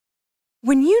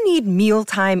When you need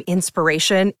mealtime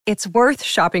inspiration, it's worth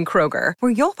shopping Kroger,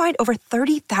 where you'll find over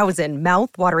 30,000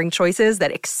 mouth-watering choices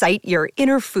that excite your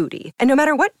inner foodie. And no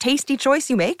matter what tasty choice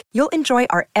you make, you'll enjoy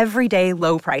our everyday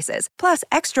low prices, plus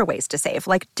extra ways to save,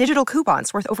 like digital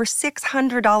coupons worth over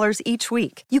 $600 each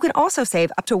week. You can also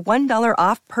save up to $1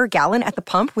 off per gallon at the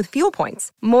pump with fuel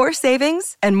points. More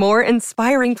savings and more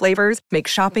inspiring flavors make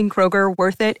shopping Kroger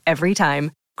worth it every time.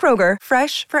 Kroger,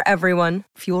 fresh for everyone.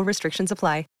 Fuel restrictions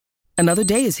apply. Another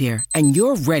day is here, and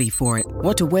you're ready for it.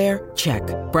 What to wear? Check.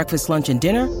 Breakfast, lunch, and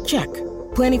dinner? Check.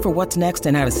 Planning for what's next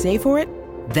and how to save for it?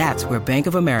 That's where Bank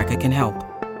of America can help.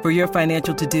 For your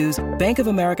financial to-dos, Bank of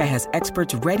America has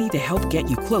experts ready to help get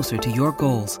you closer to your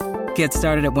goals. Get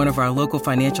started at one of our local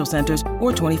financial centers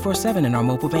or 24/7 in our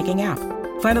mobile banking app.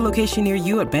 Find a location near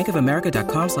you at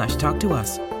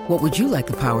bankofamerica.com/talktous. What would you like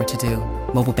the power to do?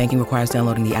 Mobile banking requires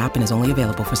downloading the app and is only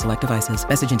available for select devices.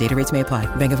 Message and data rates may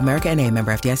apply. Bank of America N.A.,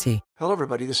 member FDIC. Hello,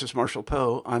 everybody. This is Marshall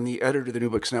Poe. I'm the editor of the New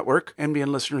Books Network.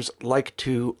 NBN listeners like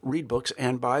to read books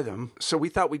and buy them. So we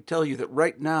thought we'd tell you that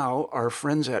right now, our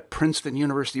friends at Princeton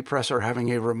University Press are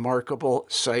having a remarkable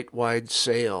site-wide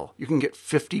sale. You can get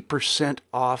 50%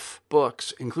 off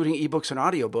books, including ebooks and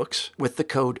audiobooks, with the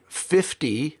code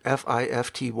 50,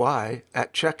 F-I-F-T-Y,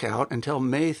 at checkout until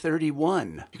May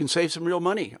 31. You can save some real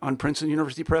money on Princeton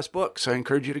University Press books. I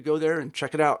encourage you to go there and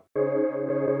check it out.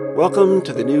 Welcome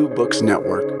to the New Books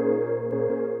Network.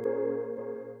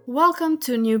 Welcome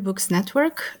to New Books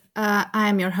Network. I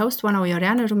am your host, Wana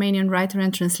Oioryan, a Romanian writer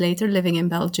and translator living in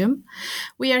Belgium.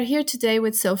 We are here today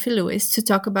with Sophie Lewis to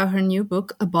talk about her new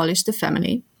book, Abolish the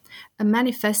Family, a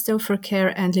manifesto for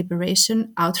care and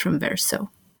liberation, out from Verso.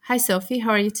 Hi, Sophie.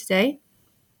 How are you today?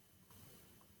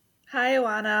 Hi,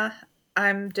 Wana.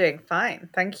 I'm doing fine.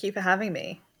 Thank you for having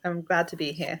me. I'm glad to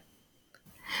be here.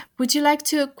 Would you like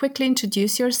to quickly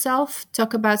introduce yourself,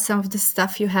 talk about some of the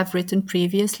stuff you have written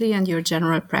previously and your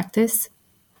general practice?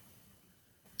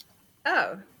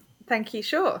 Oh, thank you.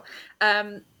 Sure.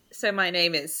 So my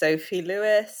name is Sophie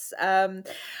Lewis.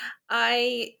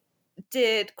 I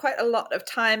did quite a lot of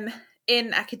time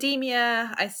in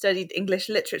academia. I studied English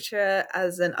literature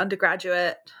as an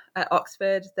undergraduate at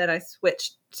Oxford. Then I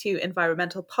switched to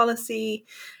environmental policy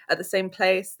at the same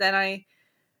place. Then I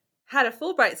had a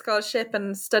Fulbright scholarship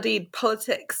and studied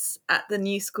politics at the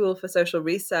New School for Social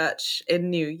Research in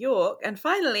New York. And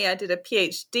finally, I did a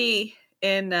PhD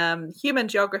in human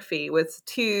geography with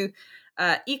two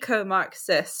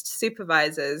eco-Marxist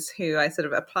supervisors who I sort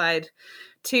of applied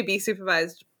to be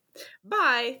supervised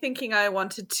by, thinking I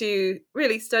wanted to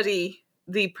really study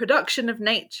the production of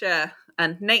nature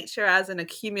and nature as an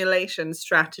accumulation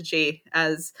strategy,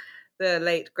 as the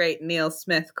late, great Neil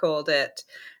Smith called it,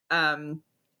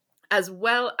 as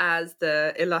well as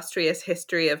the illustrious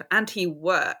history of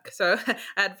anti-work. So I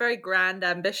had very grand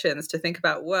ambitions to think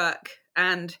about work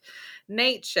and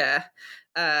nature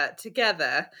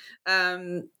together.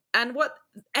 And what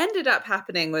ended up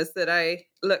happening was that I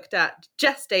looked at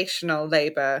gestational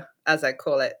labor, as I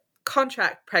call it,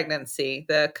 contract pregnancy,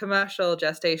 the commercial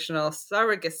gestational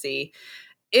surrogacy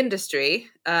industry,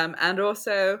 and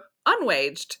also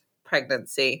unwaged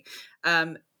pregnancy.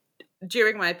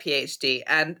 During my PhD.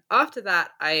 And after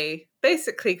that, I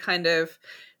basically kind of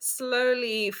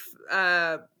slowly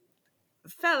fell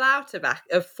out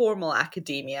of formal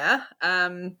academia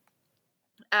and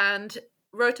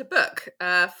wrote a book,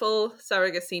 Full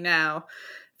Surrogacy Now,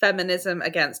 Feminism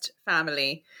Against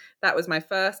Family. That was my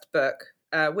first book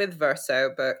with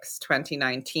Verso Books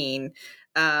 2019.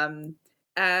 And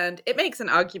it makes an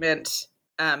argument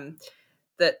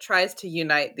that tries to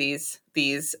unite these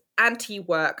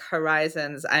anti-work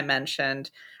horizons I mentioned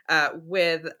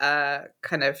with a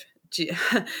kind of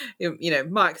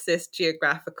Marxist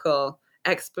geographical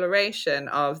exploration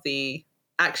of the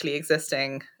actually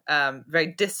existing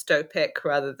very dystopic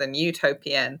rather than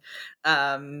utopian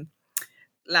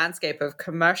landscape of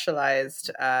commercialized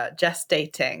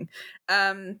gestating.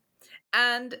 And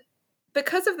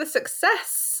because of the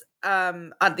success,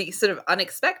 the sort of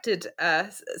unexpected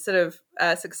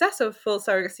success of Full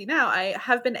Surrogacy Now, I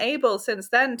have been able since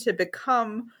then to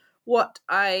become what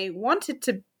I wanted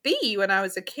to be when I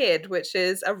was a kid, which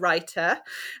is a writer.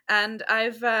 And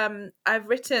I've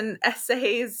written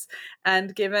essays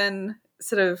and given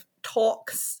sort of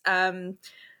talks,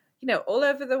 all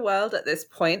over the world at this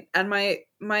point. And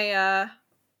my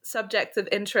subjects of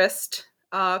interest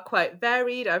are quite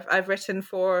varied. I've written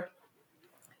for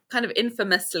kind of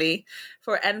infamously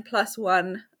for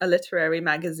N+1, a literary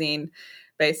magazine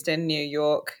based in New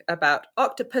York, about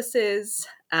octopuses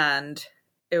and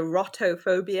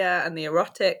erotophobia and the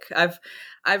erotic.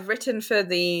 I've written for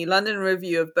the London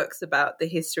Review of Books about the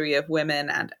history of women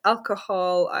and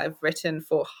alcohol. I've written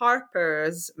for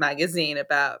Harper's magazine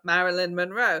about Marilyn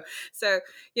Monroe. So,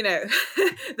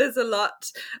 there's a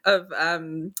lot of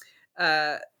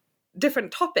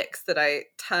different topics that I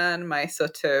turn my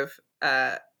sort of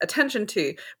attention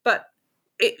to. But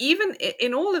even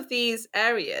in all of these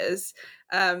areas,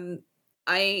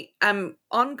 I am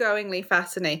ongoingly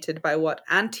fascinated by what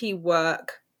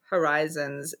anti-work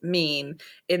horizons mean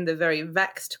in the very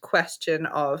vexed question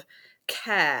of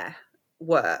care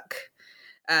work.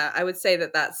 I would say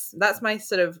that that's my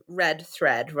sort of red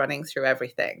thread running through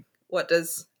everything. What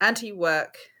does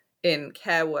anti-work in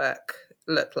care work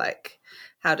look like?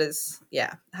 How does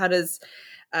the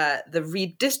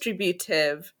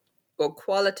redistributive or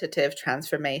qualitative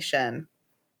transformation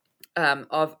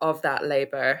of that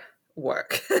labor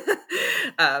work?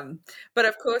 But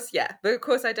of course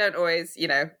I don't always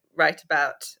write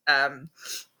about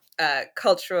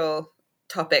cultural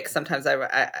topics. Sometimes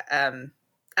I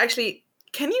actually,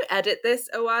 can you edit this,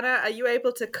 Oana? Are you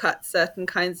able to cut certain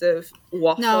kinds of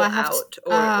waffle out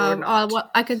or not?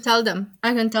 Well, I can tell them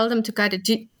to cut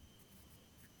it.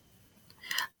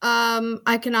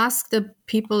 I can ask the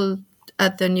people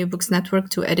at the New Books Network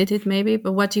to edit it, maybe.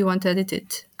 But what do you want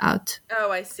edited out?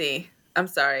 Oh, I see. I'm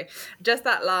sorry. Just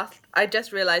that I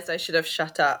just realized I should have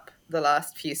shut up the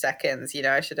last few seconds.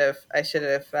 I should have,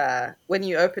 when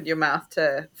you opened your mouth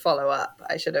to follow up,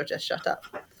 I should have just shut up.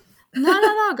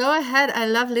 No, go ahead. I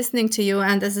love listening to you.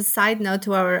 And as a side note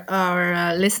to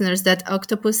our listeners, that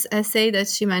octopus essay that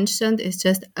she mentioned is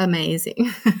just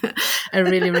amazing. I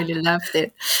really, really loved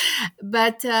it.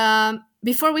 But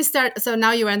before we start, so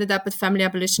now you ended up at family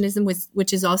abolitionism,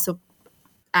 which is also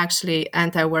actually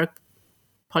anti-work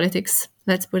politics,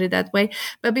 let's put it that way.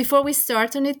 But before we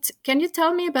start on it, can you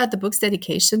tell me about the book's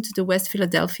dedication to the West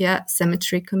Philadelphia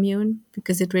Cemetery Commune?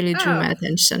 Because it really drew my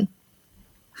attention.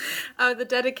 Oh, the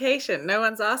dedication. No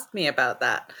one's asked me about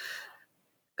that.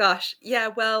 Gosh. Yeah,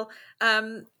 well,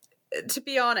 to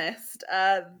be honest,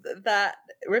 that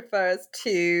refers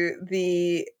to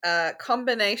the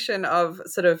combination of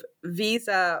sort of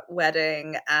visa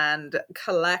wedding and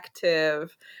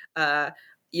collective,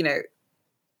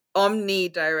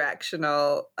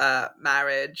 omnidirectional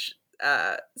marriage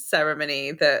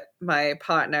ceremony that my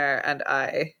partner and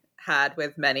I had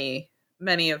with many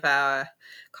of our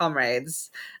comrades,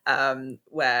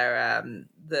 where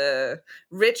the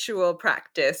ritual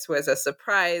practice was a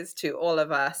surprise to all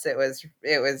of us. It was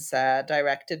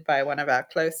directed by one of our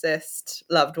closest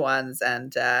loved ones,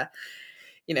 and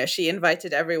she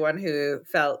invited everyone who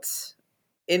felt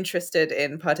interested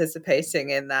in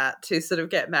participating in that to sort of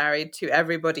get married to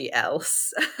everybody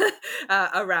else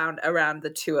around the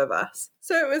two of us.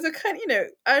 So it was a kind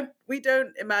of, we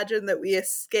don't imagine that we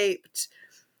escaped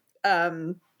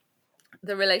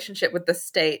the relationship with the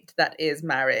state that is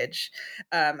marriage.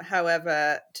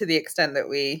 However, to the extent that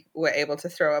we were able to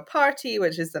throw a party,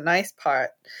 which is the nice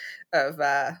part of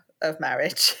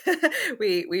marriage,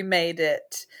 we made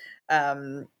it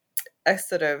a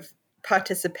sort of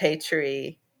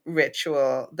participatory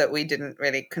ritual that we didn't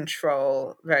really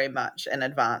control very much in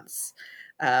advance,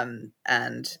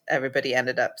 and everybody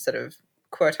ended up sort of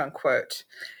quote unquote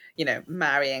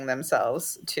marrying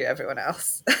themselves to everyone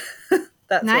else.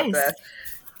 That's nice.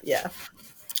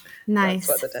 Nice.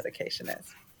 That's what the dedication is.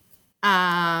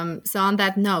 So on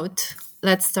that note,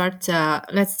 let's start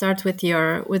with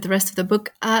the rest of the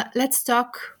book. Let's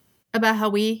talk about how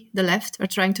we, the left, are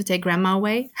trying to take grandma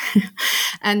away,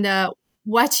 and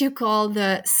what you call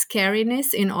the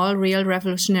scariness in all real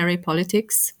revolutionary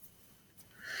politics.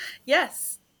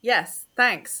 Yes,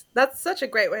 thanks. That's such a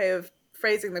great way of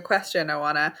phrasing the question,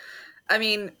 Oana. I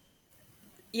mean,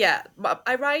 yeah,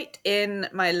 I write in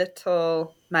my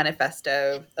little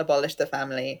manifesto, Abolish the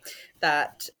Family,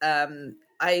 that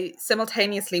I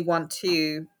simultaneously want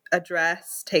to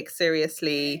address, take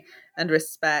seriously, and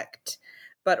respect,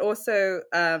 but also,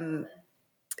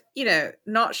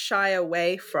 not shy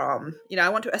away from. I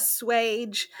want to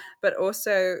assuage, but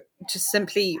also just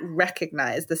simply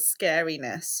recognize the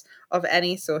scariness of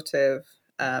any sort of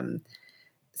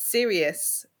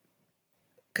serious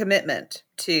commitment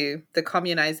to the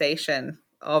communization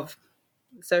of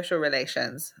social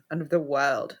relations and of the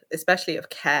world, especially of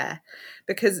care,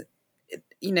 because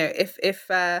if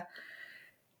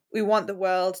we want the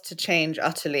world to change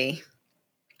utterly,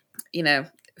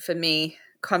 for me,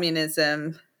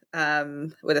 communism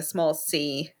with a small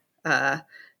c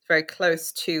very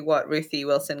close to what Ruthie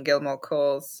Wilson Gilmore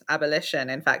calls abolition.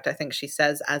 In fact, I think she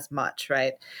says as much,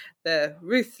 right? The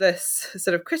ruthless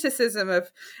sort of criticism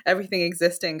of everything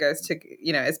existing goes to,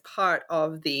 is part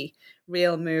of the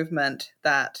real movement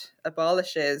that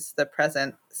abolishes the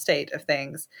present state of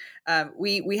things.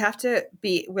 We have to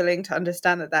be willing to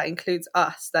understand that includes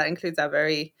us, that includes our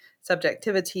very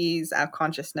subjectivities, our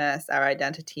consciousness, our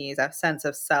identities, our sense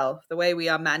of self, the way we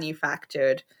are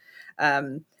manufactured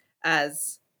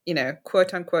as,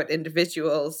 quote unquote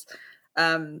individuals,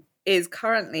 is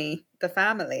currently the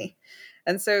family.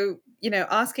 And so,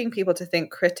 asking people to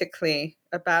think critically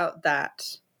about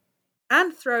that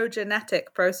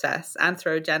anthrogenetic process,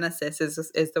 anthrogenesis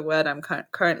is the word I'm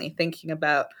currently thinking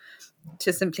about,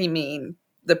 to simply mean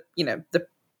the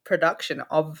production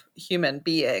of human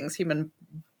beings, human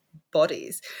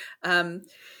bodies.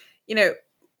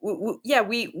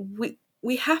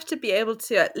 We have to be able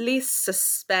to at least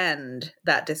suspend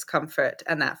that discomfort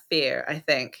and that fear, I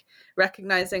think,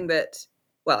 recognizing that,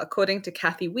 well, according to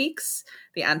Kathy Weeks,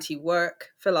 the anti-work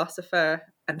philosopher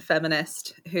and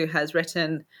feminist who has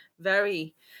written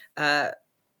very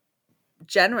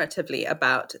generatively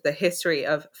about the history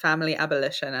of family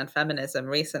abolition and feminism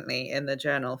recently in the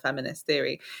journal Feminist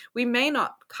Theory, we may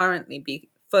not currently be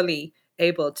fully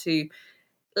able to,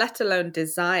 let alone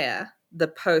desire, the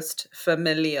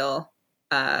post-familial,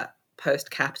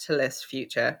 post-capitalist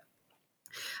future.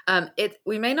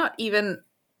 We may not even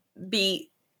be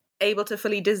able to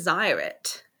fully desire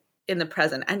it in the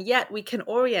present, and yet we can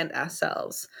orient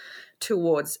ourselves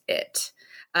towards it.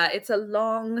 It's a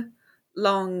long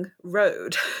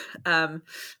road. The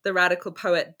radical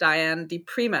poet Diane di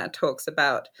Prima talks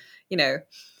about,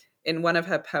 in one of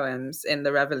her poems in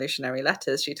the Revolutionary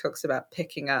Letters, she talks about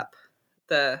picking up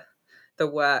the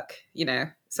work,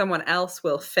 someone else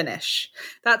will finish.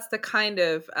 That's the kind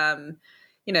of,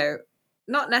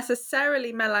 not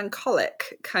necessarily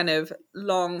melancholic kind of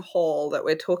long haul that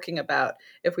we're talking about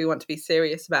if we want to be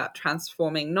serious about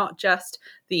transforming not just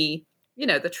the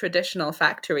traditional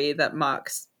factory that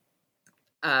Marx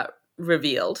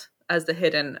revealed as the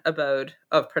hidden abode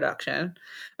of production,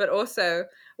 but also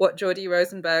what Jordi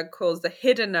Rosenberg calls the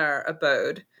hiddener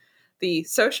abode, the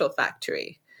social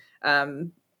factory,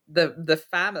 the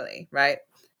family, right?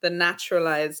 The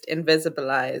naturalized,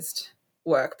 invisibilized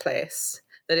workplace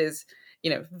that is,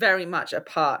 very much a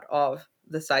part of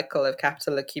the cycle of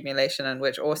capital accumulation, and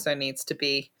which also needs to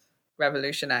be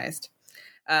revolutionized.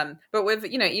 But with,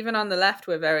 even on the left,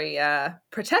 we're very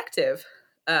protective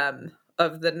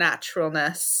of the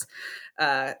naturalness,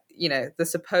 the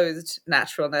supposed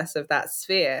naturalness of that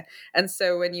sphere. And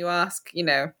so when you ask,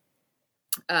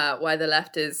 why the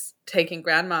left is taking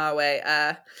grandma away,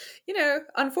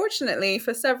 unfortunately,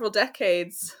 for several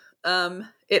decades,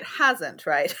 it hasn't,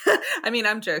 right? I mean,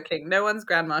 I'm joking. No one's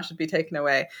grandma should be taken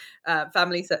away.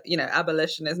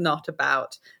 Abolition is not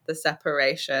about the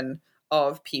separation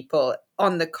of people.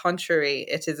 On the contrary,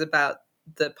 it is about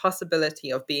the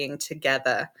possibility of being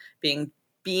together,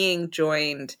 being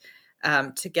joined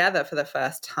together for the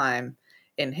first time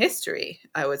in history,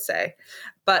 I would say.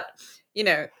 But,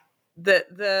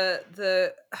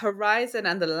 the horizon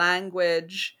and the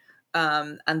language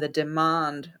and the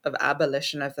demand of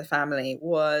abolition of the family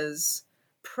was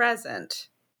present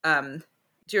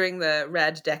during the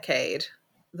Red Decade,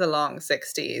 the long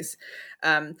 60s.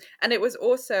 And it was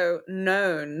also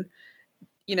known,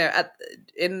 in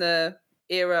the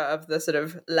era of the sort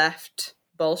of left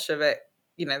Bolshevik,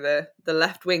 the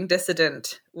left-wing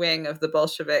dissident wing of the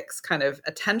Bolsheviks kind of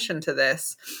attention to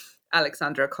this,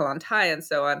 Alexandra Kollontai and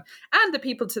so on, and the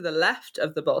people to the left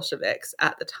of the Bolsheviks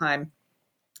at the time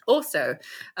also.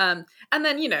 And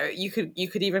then, you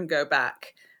could even go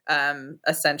back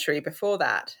a century before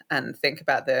that and think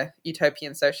about the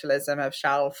utopian socialism of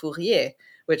Charles Fourier,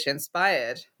 which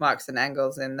inspired Marx and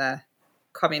Engels in the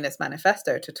Communist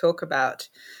Manifesto to talk about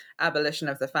abolition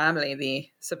of the family, the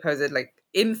supposed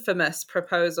infamous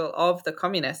proposal of the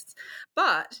communists.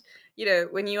 But,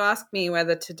 when you ask me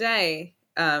whether today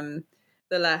the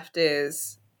left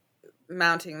is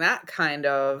mounting that kind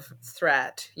of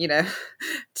threat,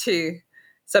 to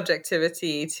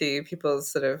subjectivity, to people's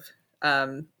sort of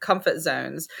comfort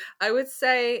zones, I would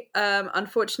say,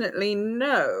 unfortunately,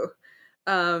 no.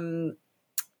 No,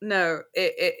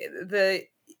 the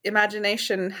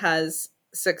imagination has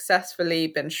successfully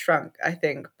been shrunk, I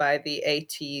think, by the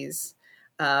 80s,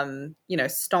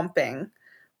 stomping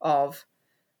of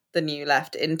the new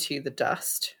left into the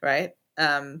dust, right?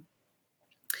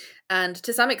 And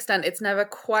to some extent, it's never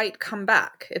quite come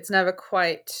back. It's never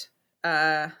quite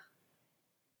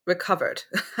recovered,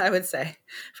 I would say,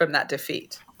 from that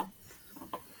defeat.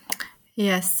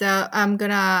 Yes, so I'm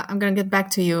gonna get back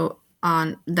to you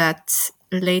on that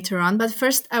later on. But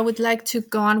first, I would like to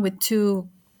go on with two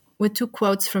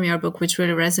quotes from your book, which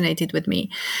really resonated with me.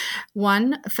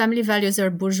 One, family values are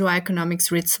bourgeois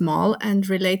economics writ small, and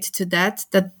relate to that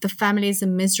the family is a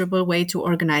miserable way to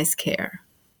organize care.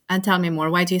 And tell me more.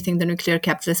 Why do you think the nuclear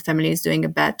capitalist family is doing a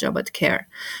bad job at care?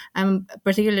 I'm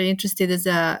particularly interested as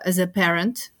a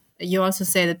parent. You also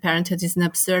say that parenthood is an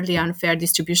absurdly unfair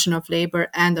distribution of labor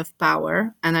and of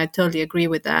power, and I totally agree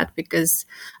with that because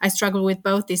I struggle with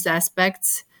both these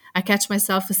aspects. I catch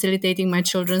myself facilitating my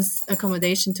children's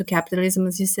accommodation to capitalism,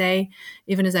 as you say,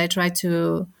 even as I try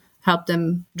to help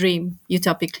them dream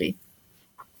utopically.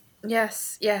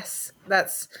 Yes, yes,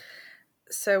 that's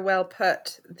so well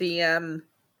put. The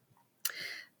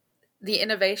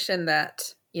innovation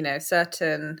that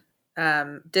certain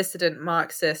dissident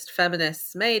Marxist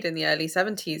feminists made in the early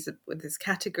 70s with this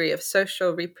category of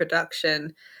social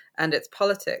reproduction and its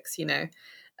politics,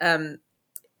 um,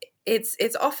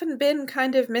 it's often been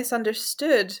kind of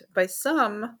misunderstood by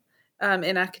some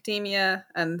in academia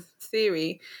and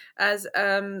theory as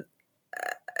a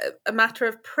matter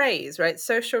of praise, right?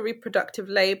 Social reproductive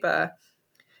labor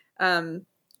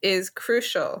is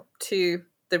crucial to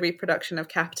the reproduction of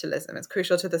capitalism. It's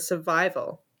crucial to the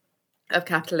survival of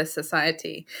capitalist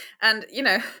society. And,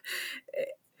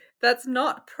 that's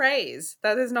not praise.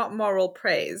 That is not moral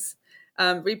praise.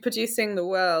 Reproducing the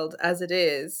world as it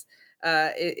is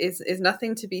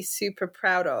nothing to be super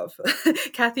proud of.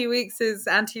 Kathy Weeks's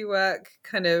anti-work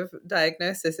kind of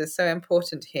diagnosis is so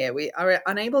important here. We are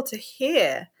unable to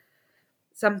hear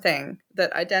something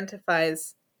that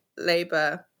identifies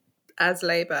labor as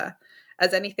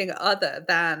anything other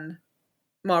than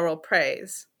moral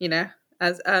praise,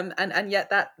 as and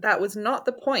yet that was not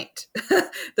the point.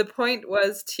 The point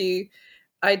was to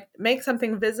make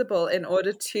something visible in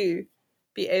order to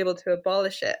be able to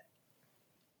abolish it.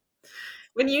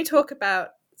 When you talk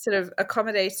about sort of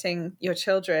accommodating your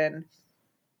children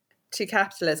to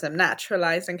capitalism,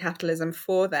 naturalizing capitalism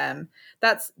for them,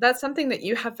 that's something that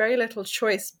you have very little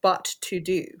choice but to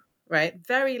do, right?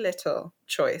 Very little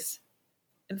choice.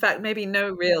 In fact, maybe no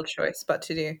real choice but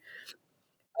to do.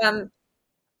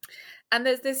 And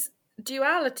there's this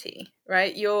duality,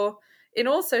 right? You're in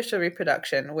all social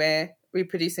reproduction, we're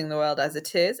reproducing the world as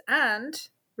it is and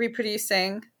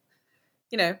reproducing,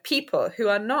 people who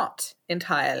are not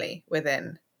entirely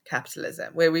within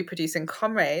capitalism. We're reproducing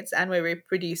comrades and we're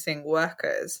reproducing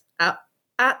workers at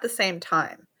the same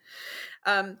time.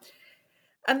 And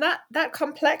that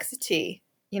complexity,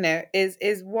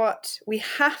 is what we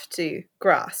have to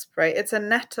grasp, right? It's a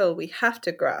nettle we have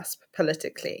to grasp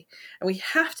politically. And we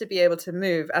have to be able to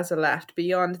move as a left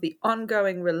beyond the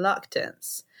ongoing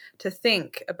reluctance to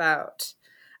think about,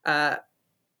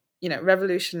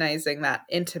 revolutionizing that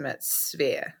intimate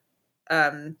sphere,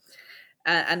 and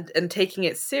taking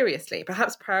it seriously,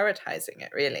 perhaps prioritizing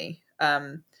it really,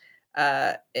 in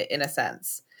a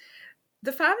sense.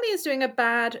 The family is doing a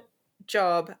bad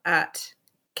job at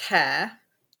care,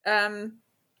 in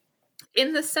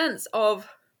the sense of,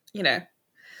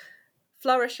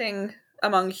 flourishing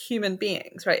among human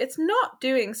beings, right? It's not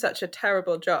doing such a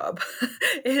terrible job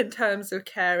in terms of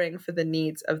caring for the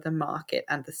needs of the market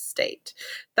and the state.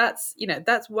 That's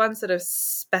one sort of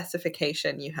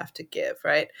specification you have to give,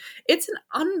 right? It's an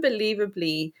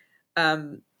unbelievably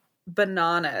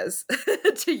bananas,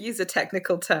 to use a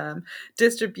technical term,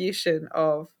 distribution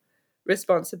of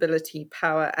responsibility,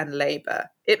 power, and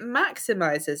labor. It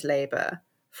maximizes labor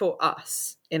for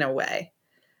us in a way,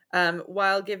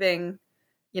 while giving,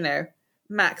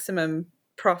 maximum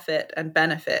profit and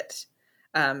benefit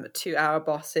to our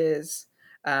bosses,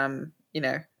 and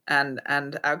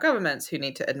our governments who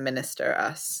need to administer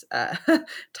us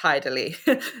tidily,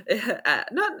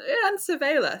 and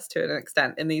surveil us to an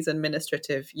extent in these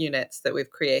administrative units that we've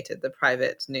created, the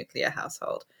private nuclear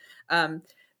household.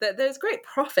 That there's great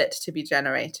profit to be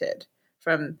generated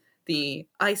from the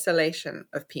isolation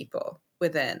of people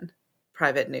within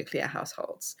private nuclear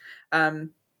households.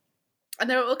 And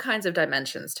there are all kinds of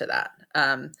dimensions to that.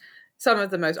 Some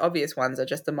of the most obvious ones are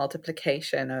just the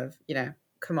multiplication of,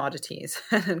 commodities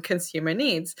and consumer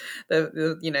needs.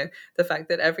 The fact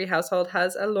that every household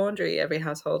has a laundry, every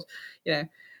household,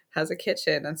 has a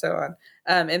kitchen, and so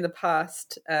on. In the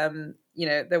past,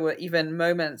 there were even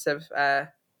moments of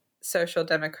social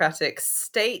democratic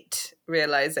state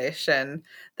realization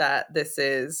that this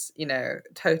is,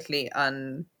 totally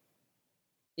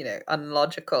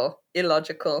illogical.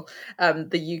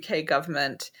 The UK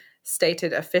government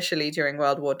stated officially during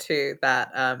World War II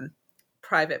that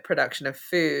private production of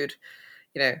food,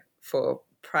 for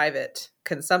private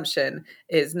consumption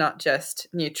is not just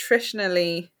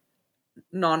nutritionally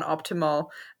non-optimal,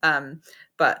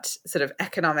 but sort of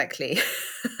economically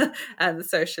and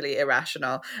socially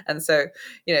irrational. And so,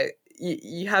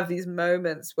 you have these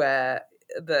moments where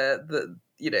the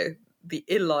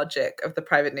illogic of the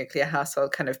private nuclear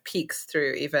household kind of peeks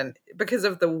through, even because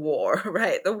of the war,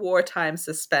 right? The wartime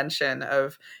suspension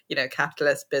of,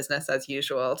 capitalist business as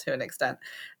usual to an extent.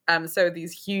 So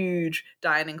these huge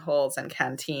dining halls and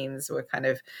canteens were kind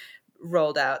of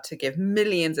rolled out to give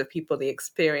millions of people the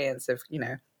experience of,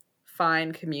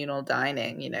 fine communal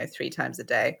dining, 3 times a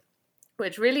day,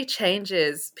 which really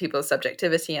changes people's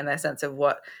subjectivity and their sense of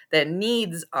what their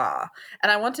needs are.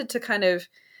 And I wanted to kind of,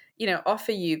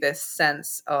 offer you this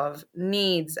sense of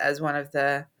needs as one of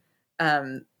the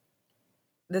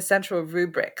central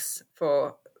rubrics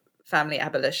for family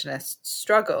abolitionist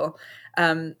struggle,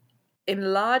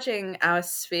 enlarging our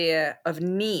sphere of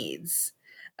needs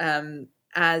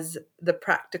as the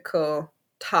practical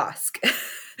task.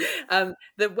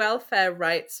 The welfare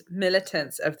rights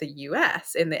militants of the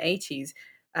US in the 80s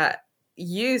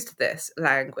used this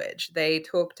language. They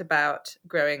talked about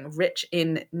growing rich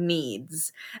in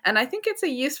needs. And I think it's a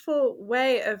useful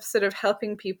way of sort of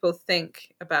helping people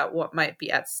think about what might be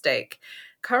at stake.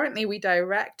 Currently, we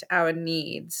direct our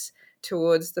needs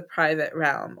towards the private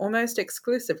realm almost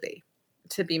exclusively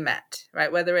to be met,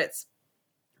 right? Whether it's,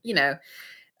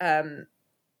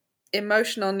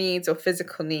 emotional needs or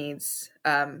physical needs,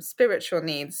 spiritual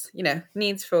needs,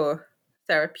 needs for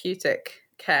therapeutic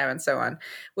care and so on.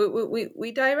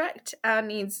 We direct our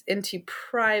needs into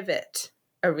private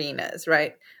arenas,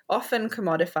 right? Often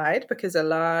commodified because a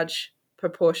large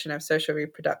proportion of social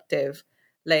reproductive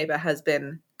labor has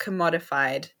been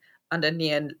commodified under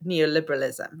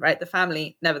neoliberalism, right? The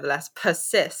family nevertheless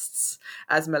persists,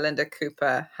 as Melinda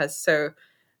Cooper has so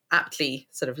aptly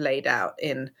sort of laid out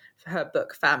in her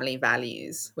book Family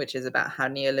Values, which is about how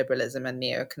neoliberalism and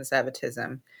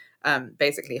neoconservatism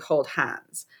basically hold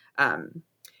hands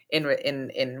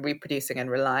in reproducing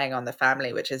and relying on the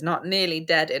family, which is not nearly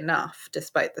dead enough,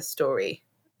 despite the story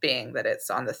being that it's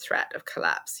on the threat of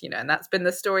collapse, and that's been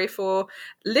the story for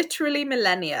literally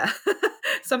millennia.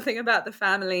 Something about the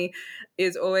family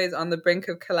is always on the brink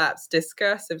of collapse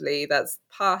discursively. That's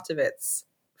part of its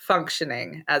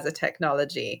functioning as a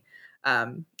technology,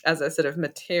 as a sort of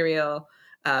material,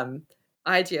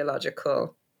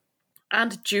 ideological,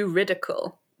 and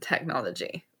juridical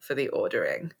technology for the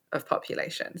ordering of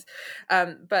populations.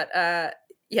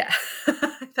 Yeah,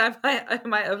 I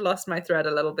might have lost my thread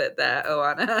a little bit there,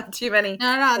 Oana. Too many.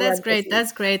 No, that's great.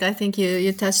 That's great. I think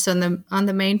you touched on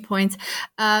the main points.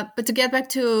 But to get back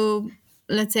to,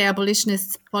 let's say,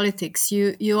 abolitionist politics,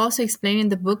 you also explain in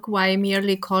the book why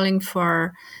merely calling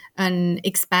for an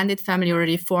expanded family or a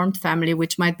reformed family,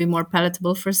 which might be more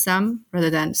palatable for some, rather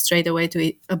than straight away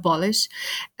to abolish,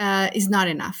 is not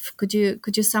enough. Could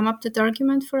you sum up that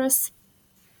argument for us?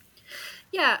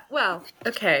 Yeah. Well,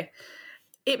 okay.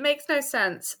 It makes no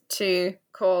sense to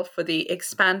call for the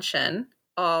expansion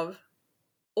of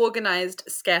organized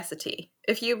scarcity.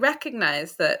 If you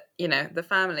recognize that, the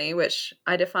family, which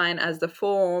I define as the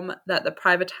form that the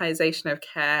privatization of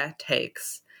care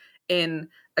takes in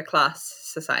a class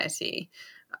society,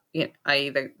 i.e.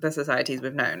 the societies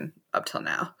we've known up till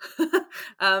now,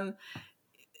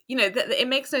 it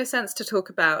makes no sense to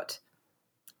talk about,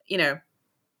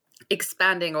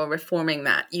 expanding or reforming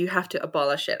that. You have to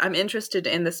abolish it. I'm interested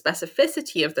in the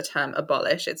specificity of the term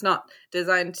abolish. It's not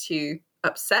designed to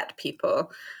upset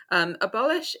people.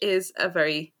 Abolish is a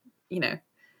very,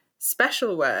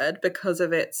 special word because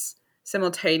of its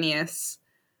simultaneous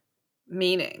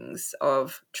meanings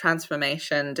of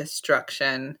transformation,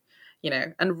 destruction,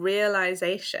 and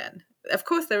realization. Of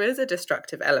course, there is a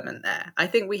destructive element there. I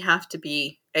think we have to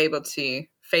be able to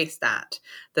face that,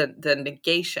 the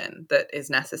negation that is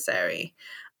necessary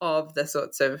of the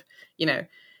sorts of,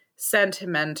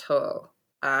 sentimental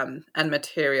and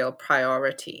material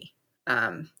priority,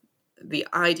 the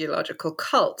ideological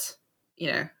cult,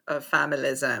 of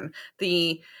familism,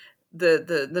 the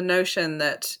notion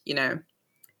that,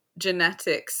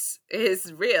 genetics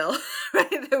is real,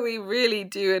 right? That we really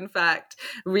do, in fact,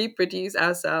 reproduce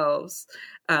ourselves,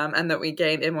 and that we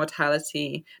gain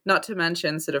immortality, not to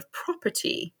mention sort of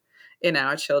property in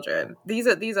our children. These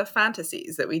are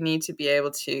fantasies that we need to be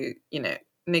able to,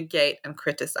 negate and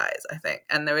criticize, I think.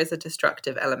 And there is a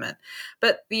destructive element.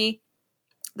 But the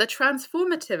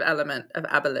transformative element of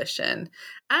abolition,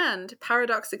 and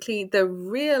paradoxically, the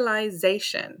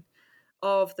realization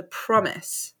of the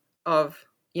promise of,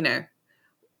 the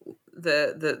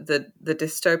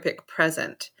dystopic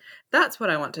present, that's what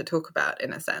I want to talk about,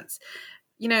 in a sense.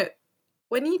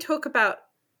 when you talk about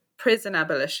prison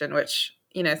abolition, which,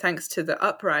 thanks to the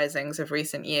uprisings of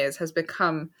recent years has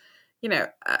become,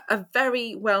 a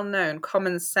very well-known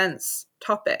common sense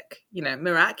topic,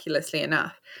 miraculously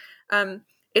enough,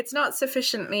 it's not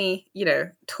sufficiently,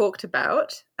 talked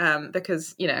about,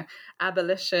 because,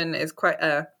 abolition is quite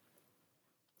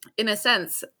in a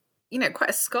sense, quite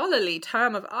a scholarly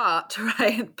term of art,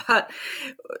 right? But,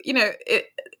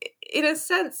 in a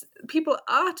sense, people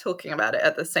are talking about it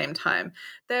at the same time.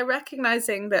 They're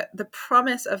recognizing that the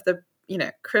promise of the,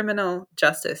 criminal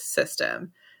justice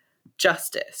system,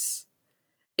 justice,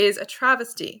 is a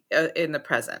travesty in the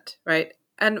present, right?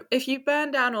 And if you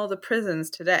burn down all the prisons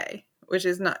today, which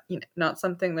is not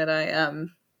something that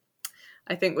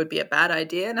I think would be a bad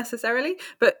idea necessarily,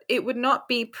 but it would not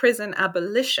be prison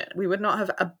abolition. We would not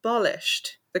have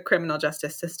abolished the criminal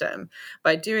justice system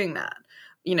by doing that,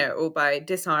 or by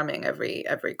disarming every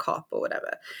cop or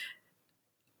whatever.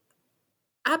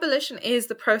 Abolition is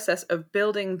the process of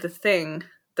building the thing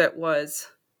that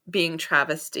was being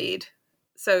travestied.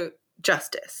 So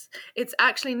justice. It's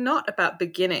actually not about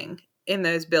beginning in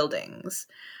those buildings.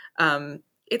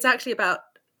 It's actually about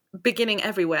beginning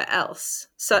everywhere else,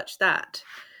 such that,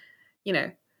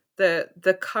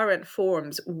 the current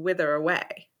forms wither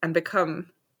away and become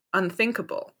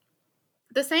unthinkable.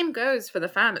 The same goes for the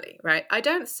family, right? I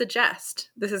don't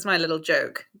suggest, this is my little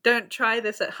joke, don't try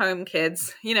this at home,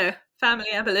 kids.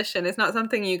 Family abolition is not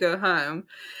something you go home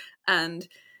and,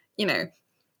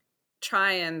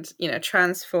 try and,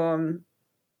 transform,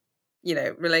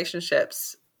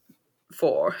 relationships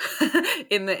for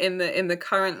in the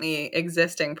currently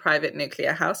existing private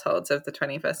nuclear households of the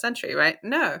 21st century, right?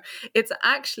 No, it's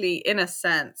actually, in a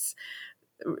sense,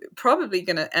 probably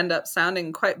going to end up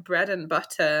sounding quite bread and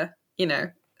butter,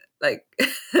 like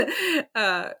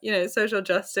social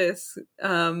justice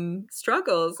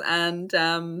struggles and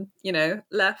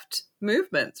left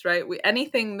movements, right?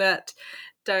 Anything that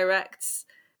directs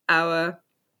our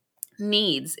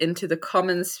needs into the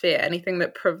common sphere, anything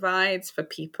that provides for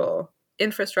people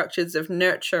infrastructures of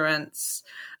nurturance,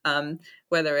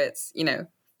 whether it's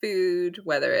food,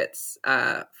 whether it's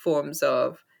forms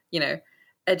of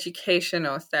education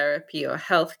or therapy or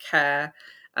healthcare,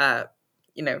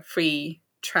 free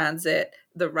transit,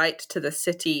 the right to the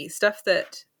city, stuff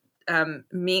that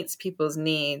meets people's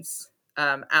needs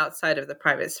outside of the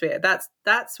private sphere.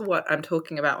 That's what I'm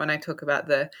talking about when I talk about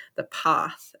the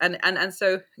path. And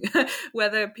so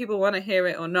whether people want to hear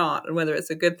it or not, and whether it's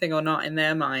a good thing or not in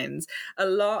their minds, a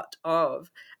lot of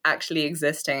actually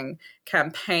existing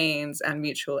campaigns and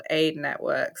mutual aid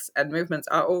networks and movements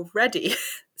are already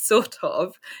sort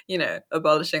of,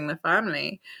 abolishing the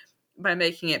family by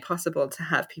making it possible to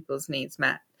have people's needs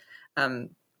met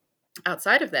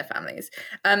outside of their families.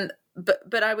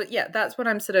 But I would, that's what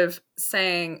I'm sort of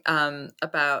saying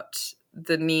about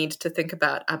the need to think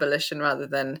about abolition rather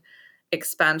than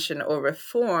expansion or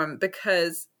reform,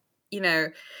 because,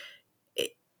 the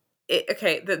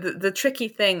tricky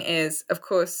thing is, of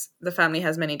course, the family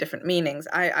has many different meanings.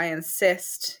 I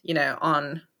insist,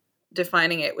 on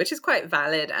defining it, which is quite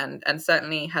valid and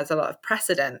certainly has a lot of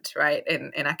precedent, right,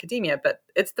 in academia, but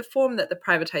it's the form that the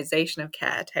privatization of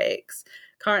care takes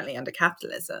currently under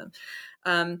capitalism.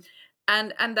 And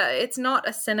that it's not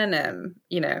a synonym,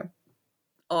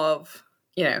 of,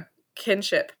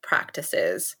 kinship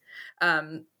practices.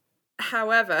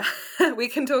 However, we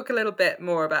can talk a little bit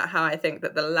more about how I think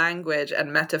that the language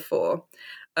and metaphor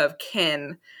of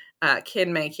kin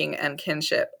making and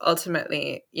kinship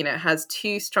ultimately, has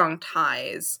too strong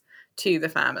ties to the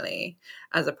family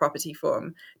as a property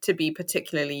form to be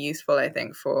particularly useful, I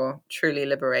think, for truly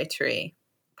liberatory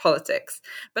politics.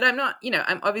 But I'm not,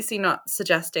 I'm obviously not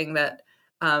suggesting that,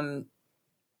 well,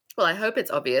 I hope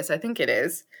it's obvious. I think it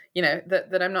is,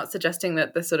 that I'm not suggesting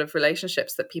that the sort of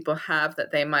relationships that people have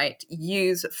that they might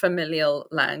use familial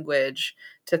language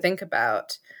to think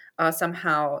about are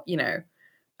somehow,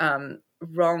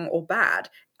 wrong or bad.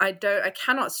 I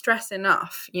cannot stress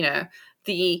enough,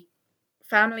 the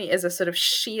family is a sort of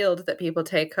shield that people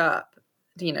take up,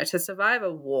 to survive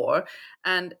a war.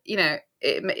 And, we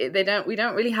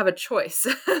don't really have a choice,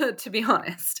 to be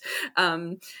honest.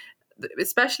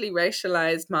 Especially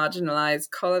racialized,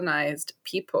 marginalized, colonized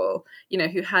people,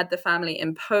 who had the family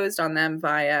imposed on them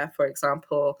via, for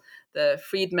example, the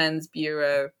Freedmen's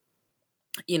Bureau,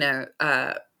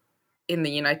 in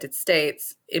the United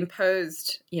States,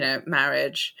 imposed,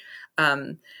 marriage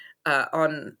on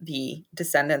the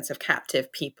descendants of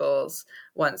captive peoples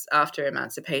once after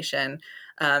emancipation,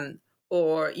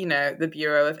 or, the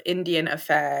Bureau of Indian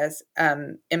Affairs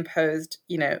imposed,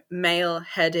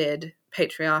 male-headed,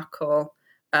 patriarchal,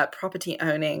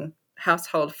 property-owning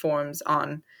household forms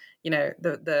on,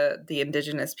 the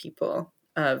indigenous people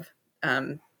of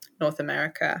North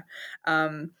America.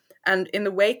 And in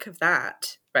the wake of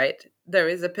that, right, there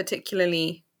is a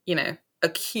particularly,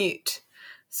 acute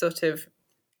sort of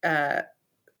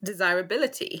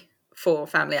desirability for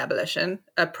family abolition,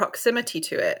 a proximity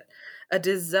to it, a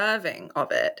deserving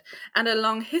of it, and a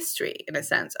long history, in a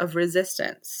sense, of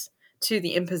resistance to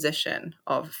the imposition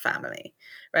of family,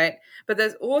 right? But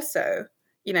there's also,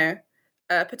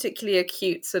 a particularly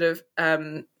acute sort of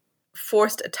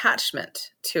forced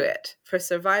attachment to it for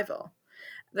survival.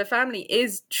 The family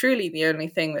is truly the only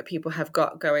thing that people have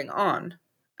got going on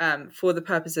for the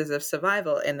purposes of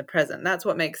survival in the present. That's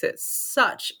what makes it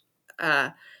such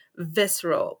a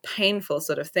visceral, painful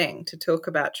sort of thing to talk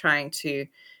about trying to,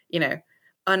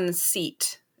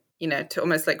 unseat, to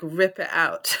almost like rip it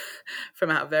out from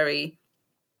our very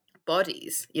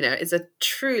bodies, is a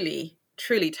truly,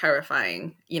 truly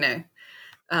terrifying,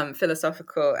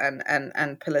 philosophical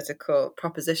and political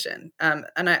proposition. And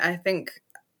I think,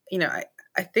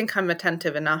 I think I'm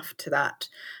attentive enough to that.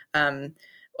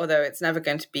 Although it's never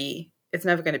going to be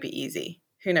easy.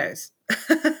 Who knows?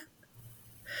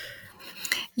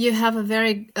 You have a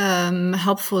very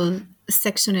helpful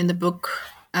section in the book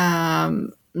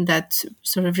that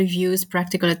sort of reviews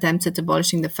practical attempts at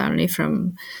abolishing the family,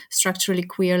 from structurally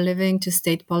queer living to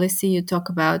state policy. You talk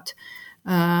about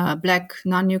Black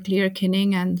non-nuclear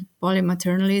kinning and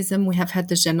polymaternalism. We have had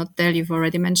the Jeanne Hôtel, you've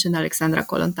already mentioned Alexandra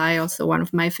Kollontai, also one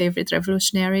of my favorite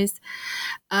revolutionaries.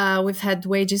 We've had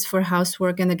wages for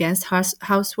housework and against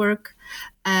housework.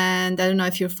 And I don't know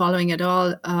if you're following at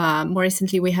all. More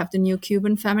recently, we have the new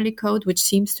Cuban family code, which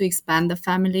seems to expand the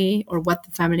family or what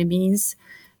the family means.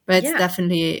 But it's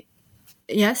definitely,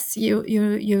 yes,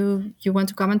 you want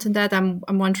to comment on that? I'm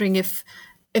wondering if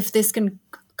this can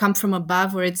come from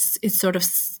above, or it's sort of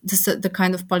the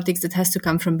kind of politics that has to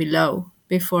come from below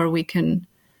before we can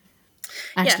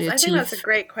actually achieve. I think that's a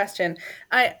great question.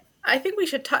 I think we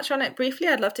should touch on it briefly.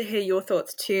 I'd love to hear your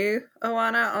thoughts too,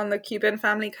 Oana, on the Cuban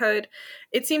family code.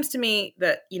 It seems to me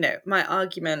that, my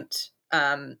argument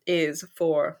is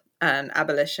for an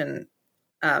abolition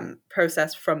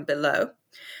process from below.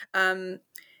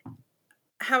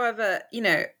 However,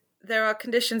 there are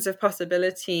conditions of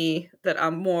possibility that are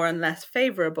more and less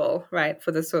favorable, right,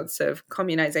 for the sorts of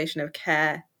communization of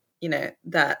care,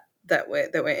 that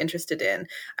we're interested in.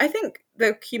 I think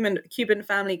the Cuban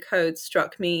family code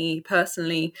struck me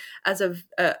personally as a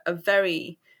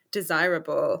very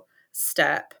desirable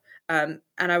step, and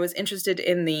I was interested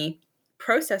in the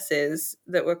processes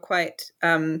that were quite,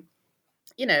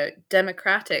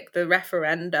 democratic, the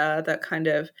referenda that kind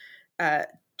of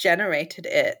generated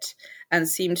it and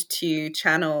seemed to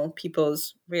channel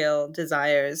people's real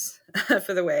desires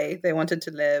for the way they wanted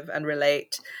to live and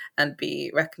relate and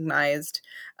be recognized,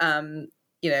 by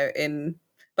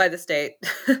the state.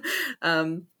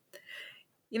 So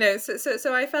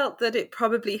I felt that it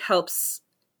probably helps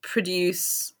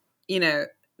produce,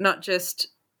 not just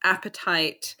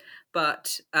appetite,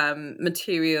 but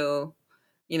material,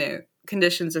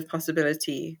 conditions of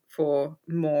possibility for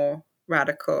more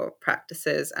radical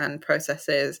practices and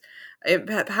processes. It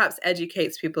perhaps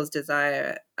educates people's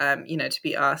desire, to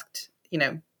be asked,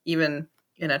 even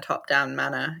in a top-down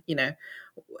manner,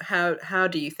 how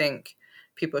do you think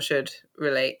people should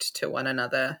relate to one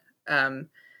another?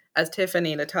 As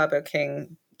Tiffany Letabo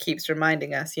King keeps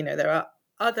reminding us, there are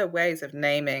other ways of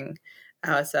naming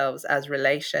ourselves as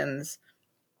relations,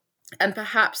 and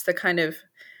perhaps the kind of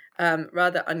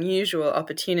rather unusual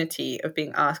opportunity of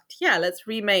being asked, let's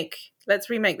remake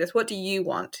this. What do you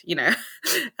want,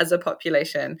 as a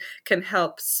population, can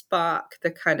help spark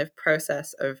the kind of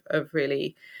process of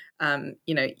really,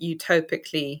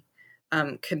 utopically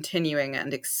continuing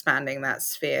and expanding that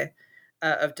sphere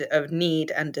of need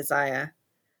and desire.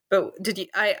 But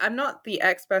I'm not the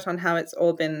expert on how it's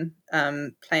all been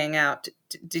playing out.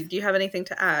 Did you have anything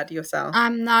to add yourself?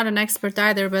 I'm not an expert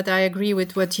either, but I agree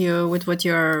with what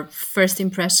your first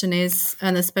impression is,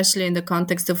 and especially in the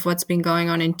context of what's been going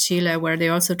on in Chile, where they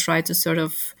also try to sort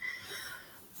of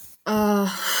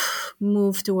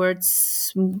move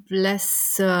towards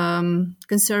less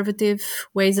conservative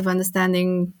ways of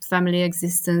understanding family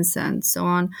existence and so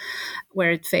on,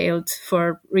 where it failed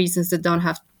for reasons that don't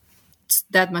have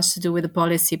that much to do with the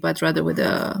policy, but rather with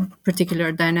the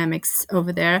particular dynamics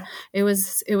over there. It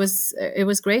was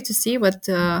great to see what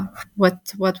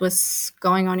was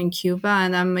going on in Cuba,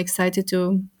 and I'm excited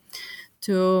to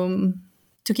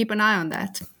keep an eye on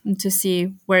that and to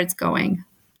see where it's going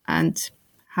and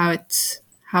how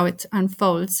it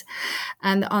unfolds.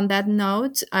 And on that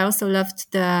note, I also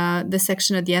loved the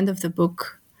section at the end of the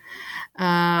book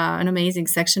an amazing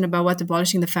section about what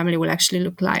abolishing the family will actually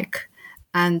look like.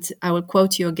 And I will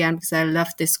quote you again because I love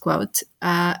this quote.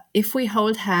 If we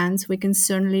hold hands, we can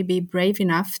certainly be brave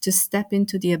enough to step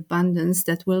into the abundance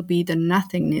that will be the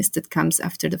nothingness that comes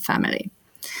after the family.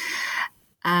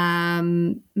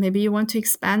 Maybe you want to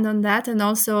expand on that, and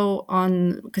also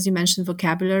on, because you mentioned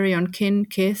vocabulary, on kin,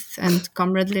 kith, and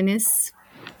comradeliness.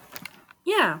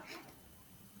 Yeah.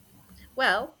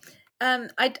 Well,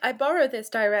 I borrow this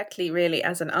directly really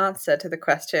as an answer to the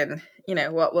question,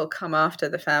 what will come after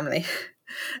the family?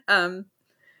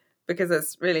 Because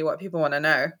it's really what people want to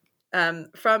know.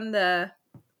 From the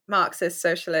Marxist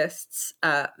socialists,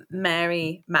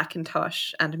 Mary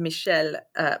McIntosh and Michelle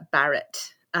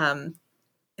Barrett,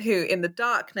 who in the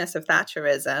darkness of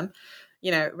Thatcherism,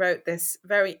 wrote this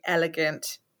very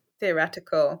elegant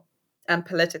theoretical and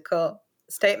political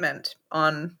statement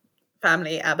on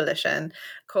family abolition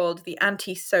called The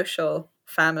Antisocial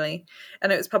Family.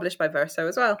 And it was published by Verso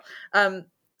as well.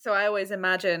 So I always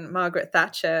imagine Margaret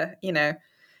Thatcher,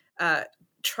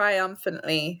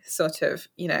 triumphantly sort of,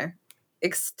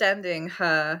 extending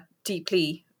her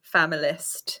deeply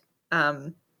familist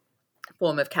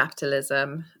form of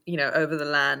capitalism, over the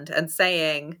land, and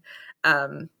saying,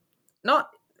 not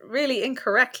really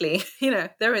incorrectly,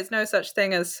 there is no such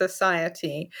thing as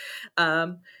society.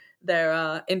 There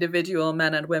are individual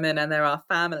men and women, and there are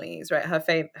families, right?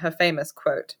 Her famous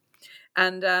quote.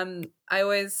 And I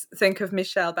always think of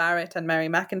Michelle Barrett and Mary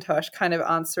McIntosh kind of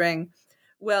answering,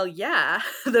 well, yeah,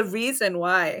 the reason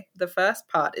why the first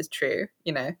part is true,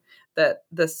 that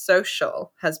the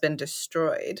social has been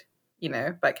destroyed,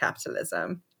 by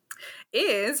capitalism,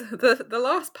 is the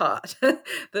last part,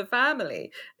 the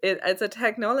family. It's a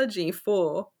technology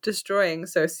for destroying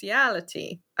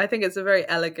sociality. I think it's a very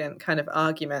elegant kind of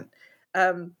argument.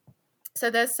 So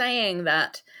they're saying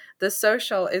that the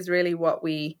social is really what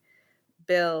we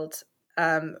build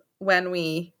when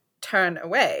we turn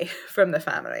away from the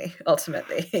family,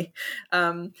 ultimately.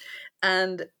 And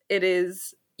it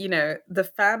is,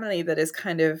 the family that is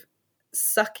kind of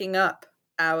sucking up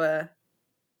our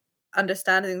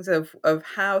understandings of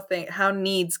how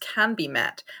needs can be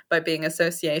met by being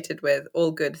associated with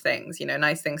all good things,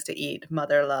 nice things to eat,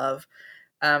 mother love,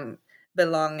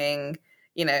 belonging,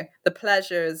 the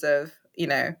pleasures of,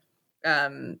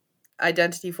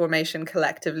 identity formation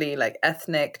collectively, like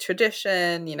ethnic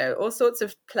tradition, all sorts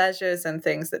of pleasures and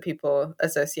things that people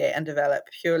associate and develop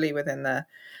purely within the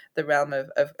realm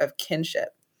of kinship.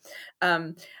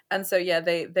 And so, yeah,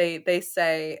 they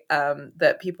say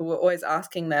that people were always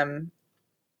asking them,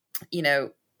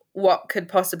 what could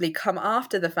possibly come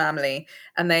after the family,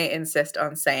 and they insist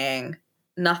on saying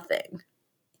nothing.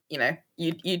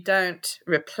 You don't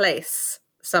replace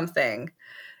something,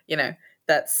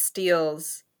 that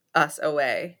steals us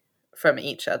away from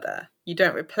each other. You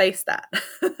don't replace that.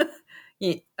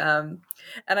 And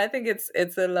I think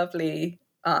it's a lovely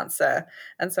answer.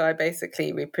 And so I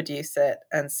basically reproduce it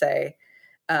and say,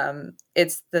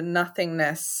 it's the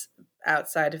nothingness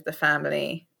outside of the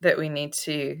family that we need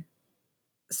to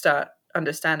start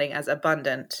understanding as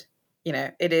abundant.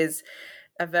 It is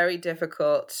a very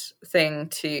difficult thing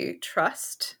to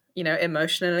trust,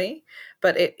 emotionally,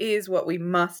 but it is what we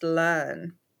must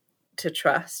learn to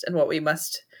trust, and what we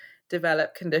must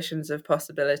develop conditions of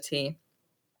possibility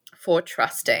for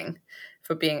trusting,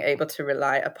 for being able to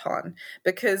rely upon.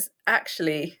 Because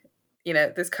actually,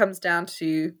 this comes down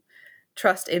to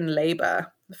trust in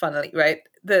labor, funnily, right?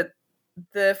 The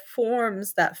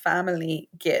forms that family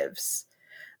gives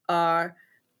are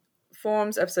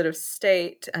forms of sort of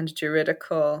state and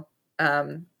juridical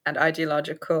and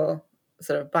ideological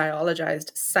sort of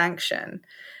biologized sanction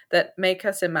that make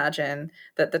us imagine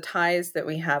that the ties that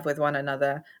we have with one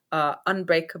another are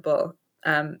unbreakable,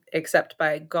 except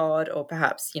by God, or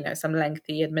perhaps, some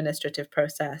lengthy administrative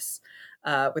process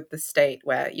with the state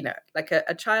where, like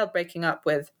a child breaking up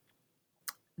with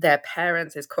their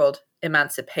parents is called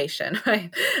emancipation,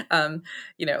 right?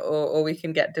 Or we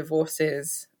can get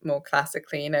divorces more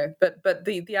classically, but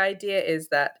the idea is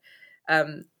that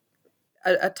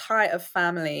a tie of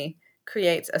family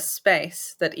creates a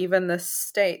space that even the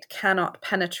state cannot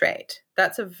penetrate.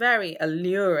 That's a very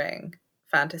alluring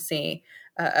fantasy,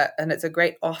 and it's a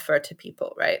great offer to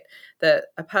people, right? That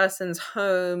a person's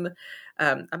home,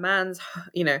 a man's,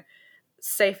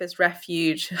 safest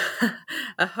refuge,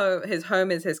 his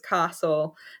home is his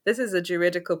castle. This is a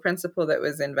juridical principle that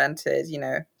was invented,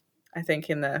 I think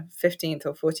in the 15th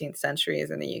or 14th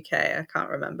centuries in the UK. I can't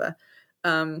remember.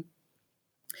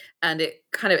 And it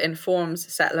kind of informs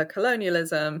settler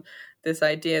colonialism, this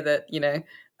idea that,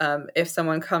 if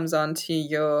someone comes onto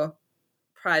your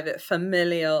private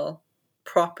familial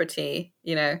property,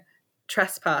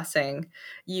 trespassing,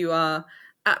 you are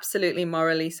absolutely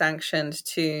morally sanctioned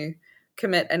to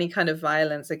commit any kind of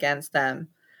violence against them,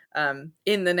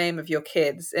 in the name of your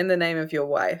kids, in the name of your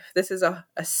wife. This is a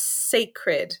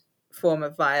sacred form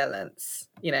of violence,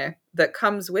 that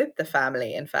comes with the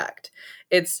family. In fact,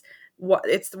 it's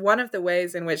one of the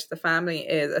ways in which the family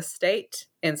is a state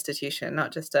institution,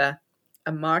 not just a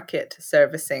market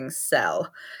servicing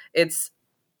cell. It's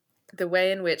the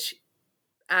way in which,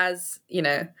 as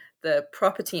the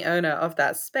property owner of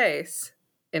that space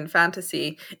in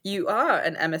fantasy, you are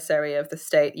an emissary of the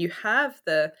state. You have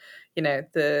the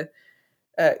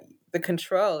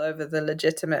control over the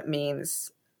legitimate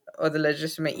means or the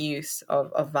legitimate use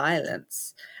of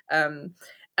violence. And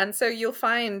so you'll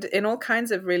find in all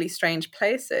kinds of really strange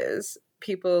places,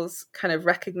 people's kind of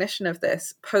recognition of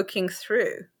this poking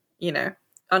through,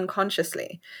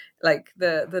 unconsciously. Like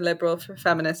the liberal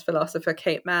feminist philosopher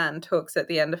Kate Manne talks at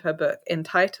the end of her book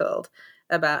Entitled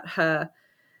about her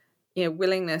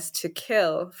willingness to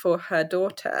kill for her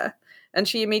daughter. And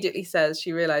she immediately says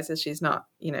she realizes she's not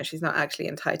actually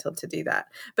entitled to do that.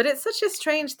 But it's such a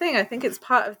strange thing. I think it's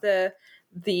part of the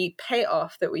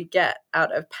payoff that we get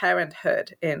out of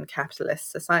parenthood in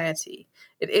capitalist society.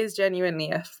 It is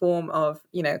genuinely a form of,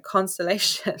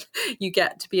 consolation. You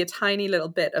get to be a tiny little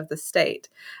bit of the state.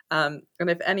 And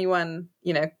if anyone,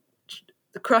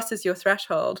 crosses your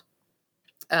threshold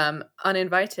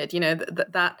uninvited,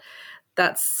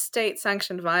 that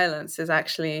state-sanctioned violence is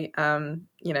actually,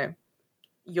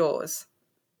 yours,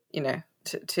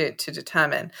 to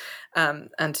determine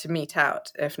and to mete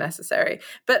out if necessary.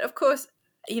 But of course,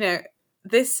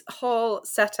 this whole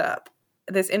setup,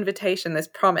 this invitation, this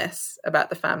promise about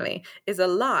the family is a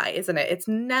lie, isn't it? It's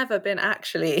never been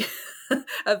actually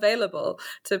available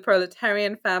to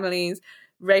proletarian families,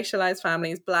 racialized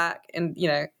families, Black and,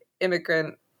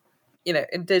 immigrant,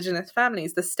 indigenous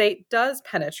families. The state does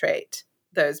penetrate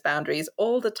those boundaries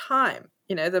all the time.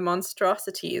 The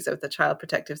monstrosities of the Child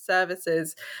Protective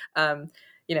Services,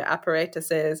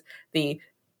 apparatuses, the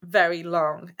very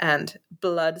long and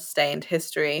blood-stained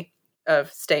history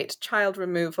of state child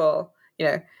removal,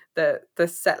 the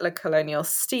settler colonial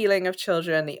stealing of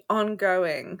children, the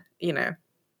ongoing,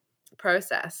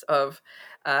 process of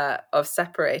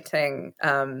separating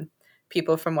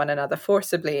people from one another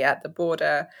forcibly at the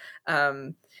border,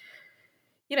 and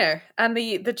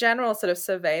the general sort of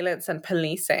surveillance and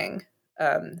policing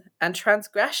and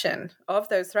transgression of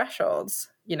those thresholds,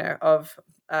 of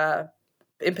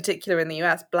in particular in the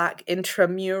US, Black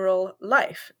intramural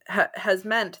life has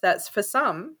meant that for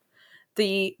some,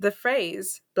 the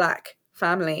phrase Black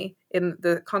family in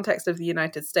the context of the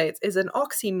United States is an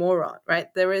oxymoron,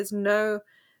 right? There is no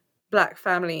Black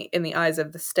family in the eyes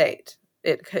of the state.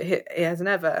 It has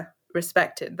never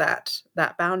respected that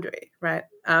boundary, right?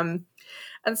 And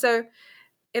so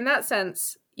in that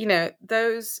sense,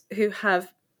 those who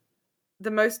have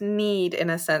the most need, in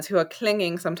a sense, who are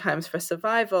clinging sometimes for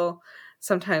survival,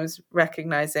 sometimes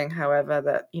recognizing, however,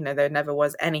 that, there never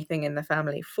was anything in the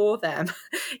family for them,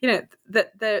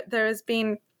 that there has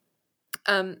been,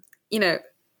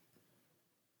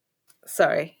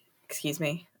 sorry, excuse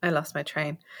me, I lost my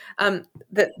train.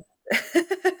 That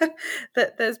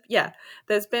that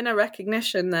there's been a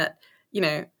recognition that,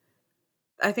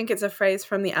 I think it's a phrase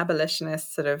from the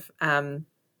abolitionist sort of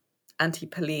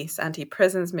anti-police,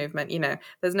 anti-prisons movement,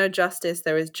 there's no justice,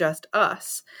 there is just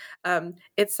us.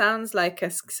 It sounds like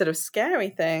a sort of scary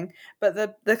thing, but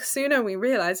the sooner we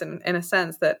realize in a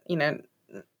sense that,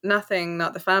 nothing,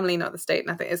 not the family, not the state,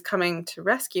 nothing is coming to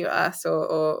rescue us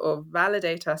or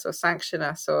validate us or sanction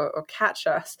us or catch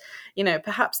us,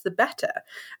 perhaps the better.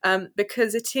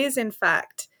 Because it is, in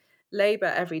fact, labor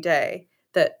every day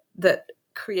that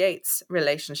creates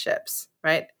relationships,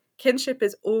 right? Kinship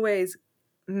is always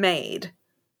made,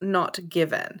 not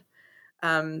given.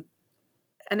 And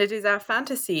it is our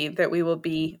fantasy that we will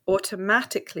be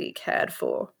automatically cared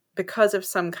for because of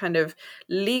some kind of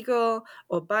legal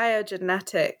or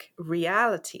biogenetic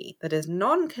reality that is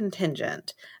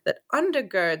non-contingent, that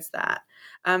undergirds that,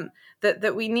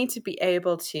 that we need to be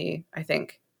able to, I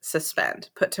think, suspend,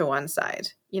 put to one side.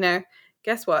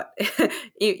 Guess what?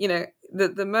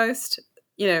 The most,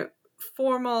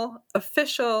 formal,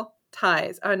 official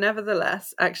ties are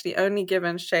nevertheless actually only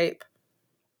given shape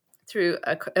through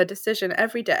a decision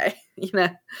every day,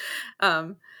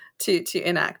 to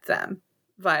enact them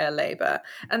via labor.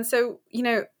 And so,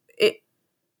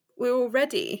 we're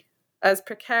already as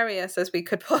precarious as we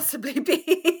could possibly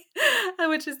be,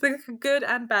 which is the good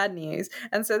and bad news.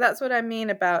 And so that's what I mean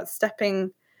about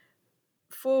stepping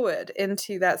forward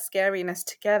into that scariness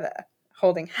together,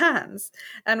 holding hands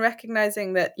and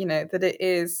recognizing that, that it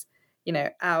is,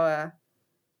 our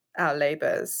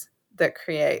labors that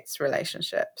creates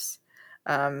relationships.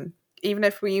 Even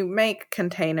if we make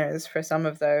containers for some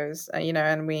of those,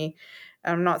 and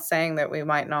I'm not saying that we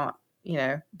might not,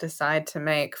 decide to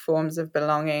make forms of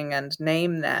belonging and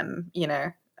name them,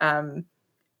 and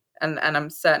I'm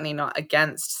certainly not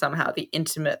against somehow the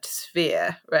intimate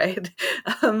sphere, right?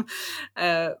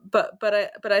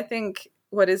 But I think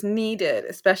what is needed,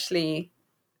 especially,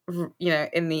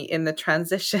 in the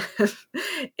transition,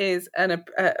 is an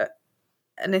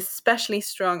especially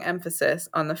strong emphasis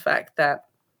on the fact that,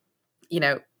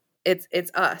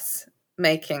 it's us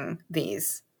making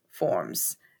these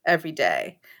forms every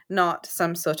day, not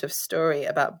some sort of story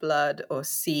about blood or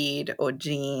seed or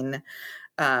gene,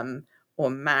 or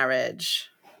marriage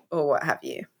or what have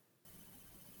you.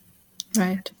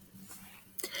 Right.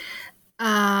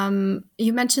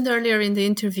 You mentioned earlier in the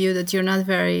interview that you're not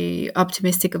very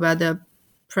optimistic about the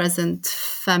present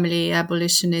family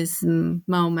abolitionism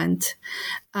moment,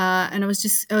 and I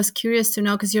was curious to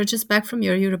know, because you're just back from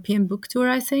your European book tour.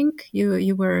 I think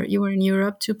you were in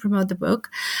Europe to promote the book,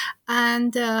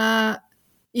 and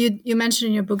you mentioned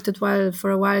in your book that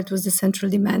for a while it was the central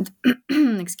demand,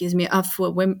 excuse me, of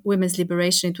women's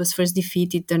liberation. It was first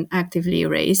defeated, then actively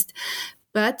erased.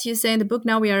 But you say in the book,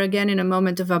 now we are again in a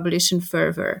moment of abolition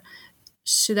fervor.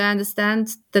 Should I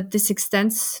understand that this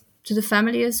extends to the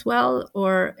family as well,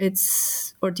 or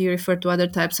do you refer to other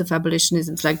types of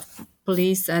abolitionisms, like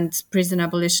police and prison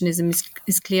abolitionism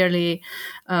is clearly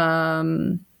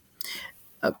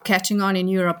catching on in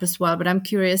Europe as well? But I'm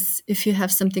curious if you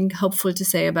have something helpful to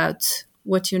say about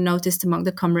what you noticed among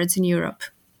the comrades in Europe.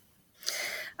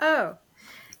 Oh,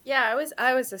 yeah,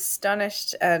 I was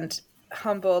astonished and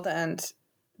humbled and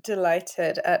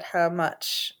delighted at how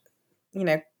much,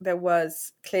 there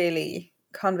was clearly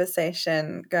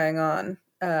conversation going on,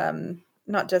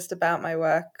 not just about my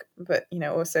work, but,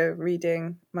 also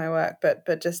reading my work,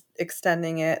 but just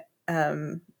extending it,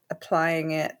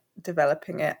 applying it,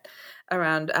 developing it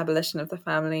around abolition of the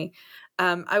family.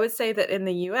 I would say that in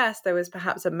the US, there was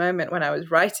perhaps a moment when I was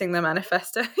writing the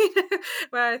manifesto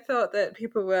where I thought that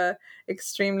people were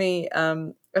extremely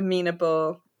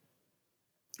amenable,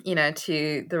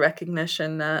 to the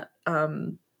recognition that,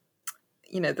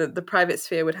 the private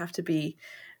sphere would have to be,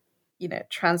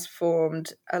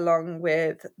 transformed along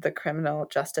with the criminal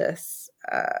justice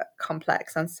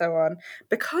complex and so on,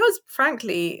 because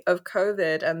frankly of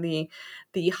COVID and the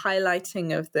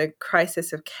highlighting of the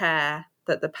crisis of care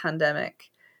that the pandemic,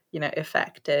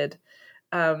 affected.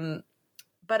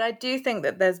 But I do think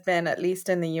that there's been, at least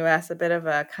in the US, a bit of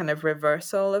a kind of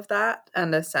reversal of that,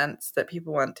 and a sense that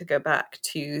people want to go back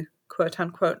to quote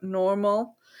unquote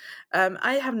normal.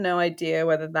 I have no idea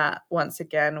whether that once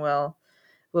again will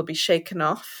be shaken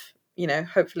off,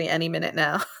 hopefully any minute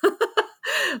now.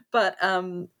 But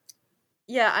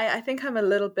I think I'm a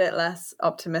little bit less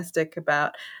optimistic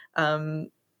about,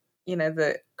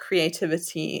 the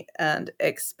creativity and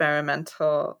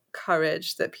experimental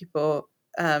courage that people,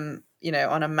 on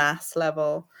a mass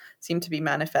level seem to be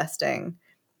manifesting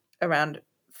around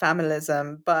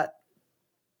familism. But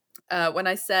when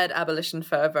I said abolition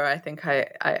fervor, I think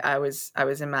I was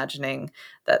imagining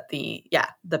that the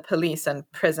police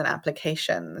and prison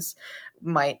applications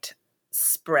might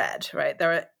spread, right?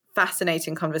 There are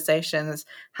fascinating conversations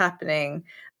happening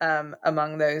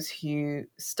among those who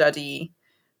study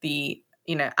the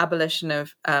abolition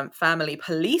of family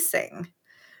policing,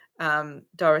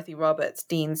 Dorothy Roberts,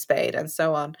 Dean Spade, and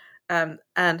so on,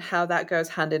 and how that goes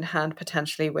hand in hand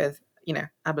potentially with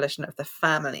abolition of the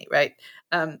family, right?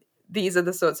 These are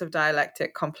the sorts of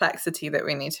dialectic complexity that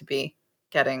we need to be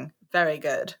getting very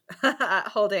good at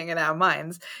holding in our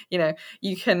minds.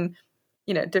 You can,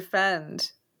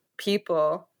 defend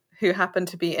people who happen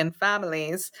to be in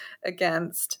families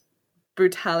against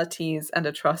brutalities and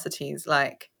atrocities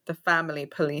like the family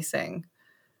policing,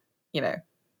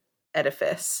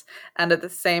 edifice, and at the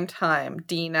same time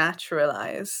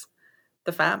denaturalize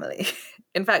the family.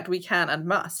 In fact, we can and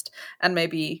must, and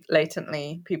maybe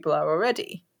latently people are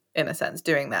already, in a sense,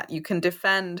 doing that. You can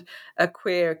defend a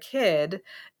queer kid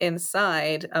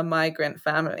inside a migrant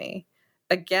family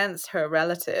against her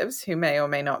relatives who may or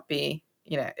may not be,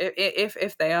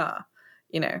 if they are,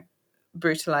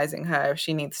 brutalizing her if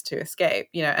she needs to escape,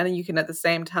 and then you can at the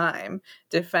same time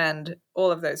defend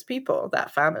all of those people,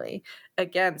 that family,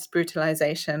 against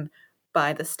brutalization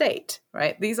by the state,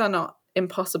 right? These are not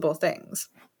impossible things.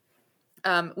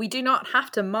 We do not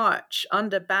have to march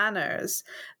under banners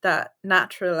that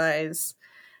naturalize,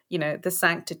 the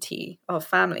sanctity of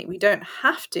family. We don't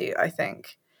have to, I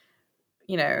think,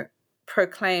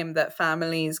 proclaim that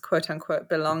families, quote unquote,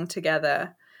 belong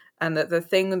together, and that the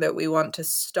thing that we want to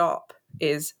stop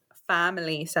is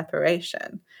family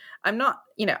separation. I'm not,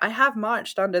 I have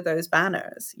marched under those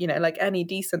banners, like any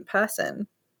decent person,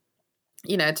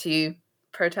 to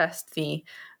protest the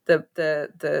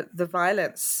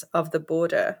violence of the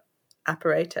border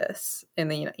apparatus in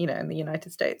the in the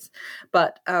United States.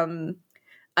 But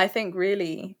I think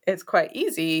really it's quite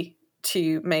easy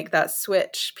to make that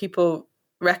switch. People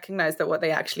recognize that what they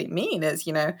actually mean is,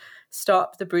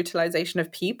 stop the brutalization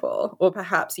of people, or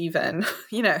perhaps even,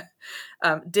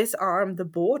 disarm the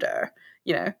border,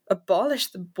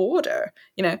 abolish the border,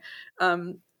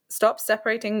 stop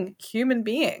separating human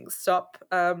beings, stop,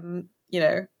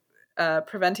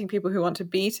 preventing people who want to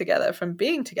be together from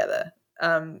being together.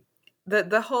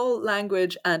 The whole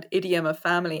language and idiom of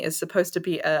family is supposed to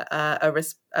be a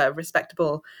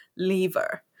respectable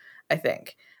lever, I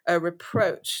think, a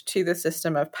reproach to the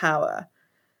system of power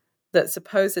that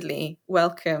supposedly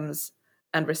welcomes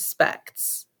and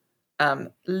respects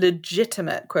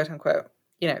legitimate, quote unquote,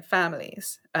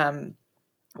 families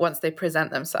once they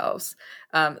present themselves.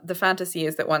 The fantasy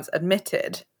is that once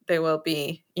admitted, they will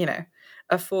be,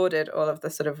 afforded all of the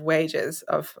sort of wages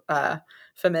of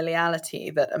familiality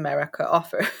that America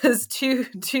offers to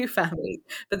families.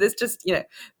 But this just,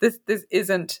 this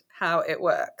isn't how it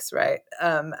works, right?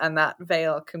 And that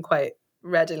veil can quite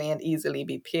readily and easily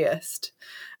be pierced,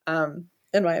 in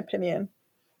my opinion.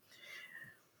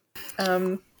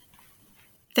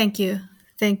 Thank you.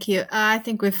 I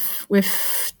think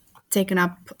we've taken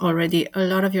up already a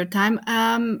lot of your time.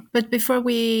 But before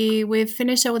we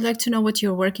finish, I would like to know what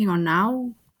you're working on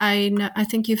now. I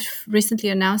think you've recently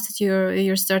announced that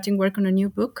you're starting work on a new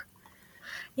book.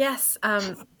 Yes,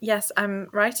 I'm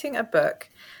writing a book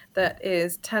that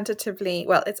is tentatively,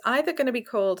 well, it's either going to be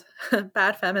called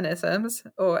Bad Feminisms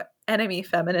or Enemy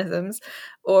Feminisms,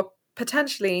 or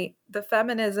potentially The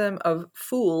Feminism of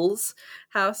Fools,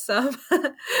 How Some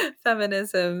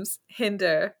Feminisms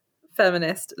Hinder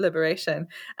Feminist Liberation.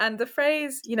 And the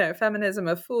phrase, feminism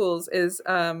of fools is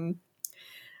a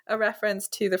reference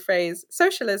to the phrase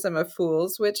socialism of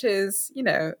fools, which is,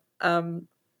 an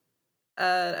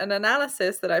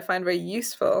analysis that I find very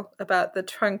useful about the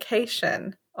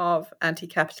truncation of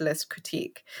anti-capitalist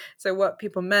critique. So what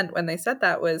people meant when they said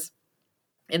that was,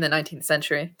 in the 19th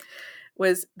century,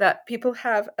 was that people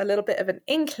have a little bit of an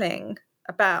inkling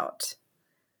about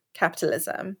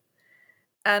capitalism,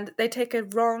 and they take a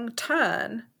wrong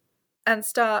turn and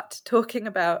start talking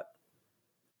about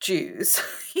Jews.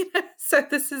 So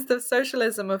this is the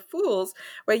socialism of fools,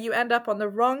 where you end up on the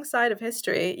wrong side of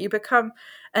history. You become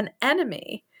an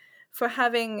enemy for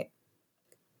having,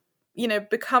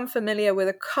 become familiar with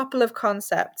a couple of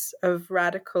concepts of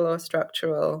radical or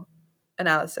structural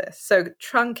analysis. So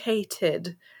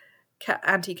truncated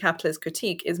anti-capitalist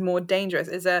critique is more dangerous,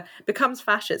 becomes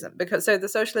fascism, because so the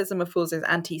socialism of fools is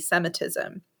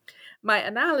anti-Semitism. My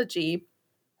analogy,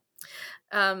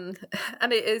 and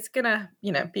it is gonna,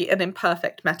 be an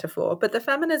imperfect metaphor, but the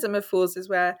feminism of fools is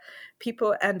where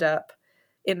people end up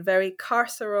in very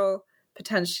carceral,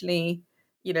 potentially,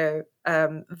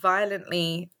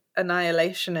 violently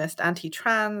annihilationist,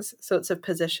 anti-trans sorts of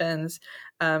positions,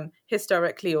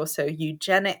 historically also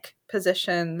eugenic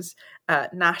positions,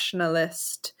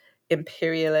 nationalist,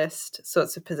 imperialist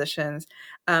sorts of positions,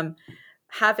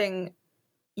 having,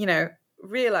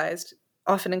 realized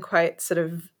often in quite sort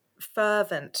of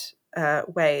fervent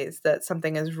ways that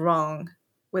something is wrong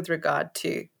with regard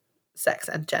to sex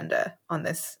and gender on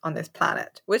this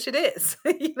planet, which it is,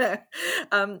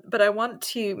 but I want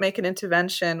to make an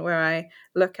intervention where I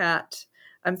look at,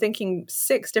 I'm thinking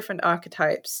 6 different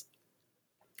archetypes.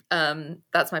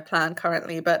 That's my plan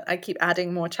currently, but I keep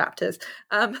adding more chapters,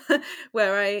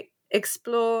 where I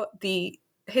explore the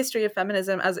history of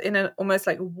feminism as in an almost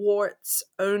like warts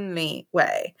only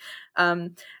way.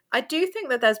 I do think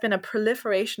that there's been a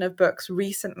proliferation of books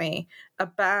recently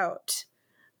about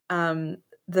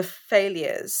the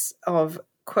failures of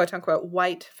quote unquote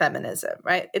white feminism,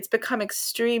 right? It's become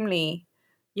extremely,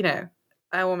 I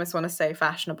almost want to say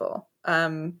fashionable,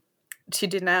 to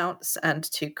denounce and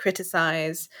to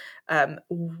criticize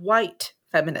white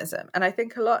feminism. And I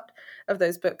think a lot of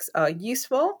those books are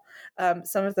useful.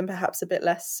 Some of them perhaps a bit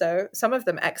less so, some of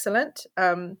them excellent.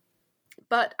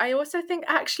 But I also think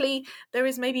actually there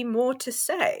is maybe more to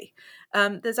say.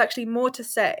 There's actually more to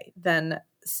say than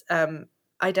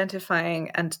identifying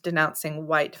and denouncing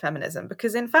white feminism,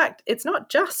 because in fact, it's not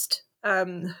just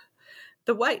the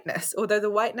whiteness, although the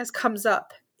whiteness comes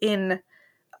up in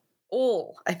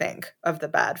all, I think, of the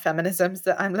bad feminisms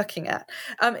that I'm looking at.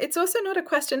 It's also not a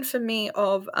question for me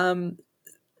of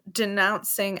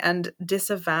denouncing and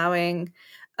disavowing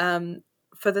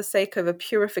for the sake of a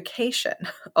purification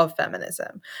of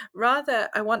feminism. Rather,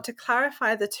 I want to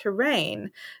clarify the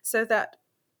terrain so that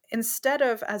instead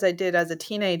of, as I did as a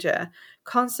teenager,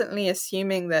 constantly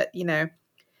assuming that,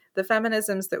 the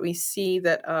feminisms that we see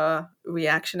that are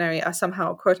reactionary are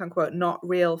somehow, quote unquote, not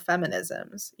real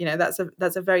feminisms.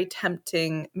 That's a very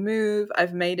tempting move.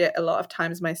 I've made it a lot of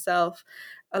times myself.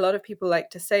 A lot of people like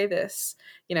to say this,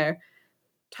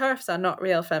 TERFs are not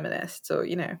real feminists, or,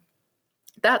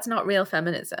 that's not real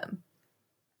feminism.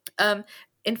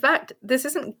 In fact, this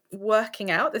isn't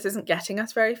working out. This isn't getting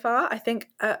us very far. I think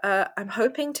I'm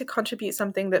hoping to contribute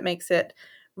something that makes it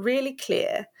really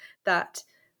clear that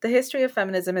the history of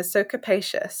feminism is so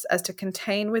capacious as to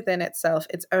contain within itself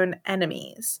its own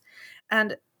enemies.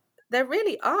 And there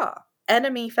really are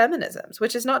enemy feminisms,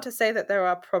 which is not to say that there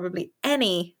are probably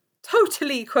any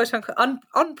totally, quote unquote,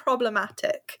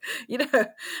 unproblematic,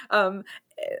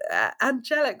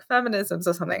 angelic feminisms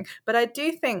or something. But I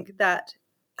do think that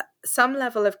some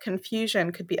level of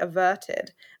confusion could be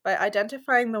averted by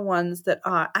identifying the ones that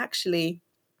are actually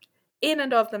in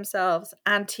and of themselves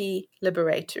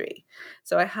anti-liberatory.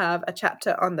 So I have a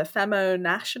chapter on the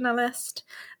femo-nationalist,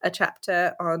 a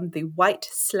chapter on the white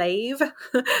slave,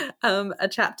 a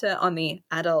chapter on the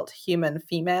adult human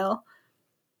female,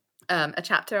 a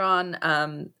chapter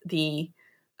on the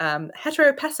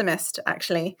hetero-pessimist,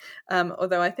 actually,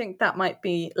 although I think that might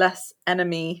be less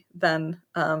enemy than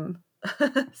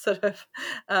sort of,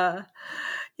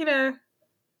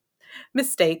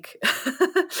 mistake.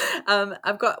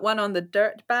 I've got one on the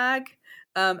dirt bag,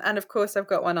 and of course I've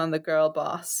got one on the girl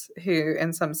boss, who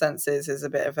in some senses is a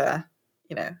bit of a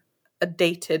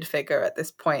dated figure at this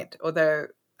point, although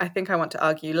I think I want to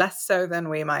argue less so than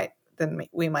we might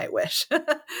wish.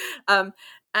 And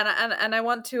I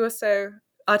want to also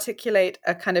articulate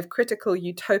a kind of critical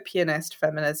utopianist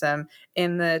feminism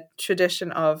in the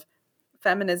tradition of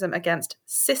feminism against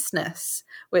cisness,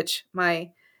 which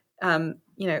my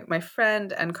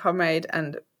friend and comrade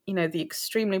and, the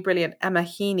extremely brilliant Emma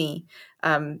Heaney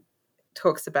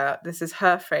talks about. This is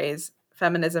her phrase,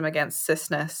 feminism against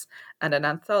cisness, and an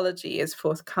anthology is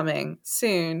forthcoming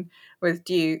soon with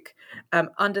Duke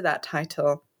under that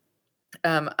title.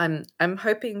 I'm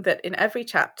hoping that in every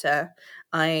chapter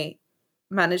I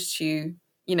manage to,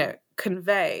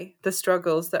 convey the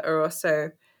struggles that are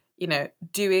also,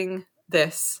 doing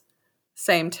this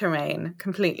same terrain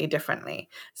completely differently.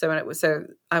 So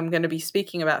I'm going to be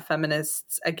speaking about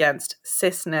feminists against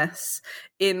cisness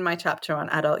in my chapter on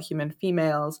adult human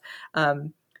females,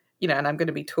 and I'm going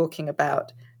to be talking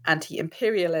about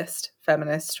anti-imperialist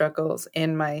feminist struggles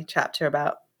in my chapter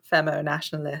about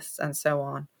femo-nationalists and so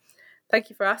on.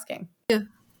 Thank you for asking.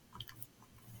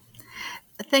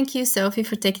 Thank you, Sophie,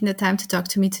 for taking the time to talk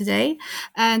to me today.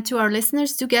 And to our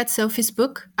listeners, do get Sophie's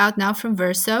book out now from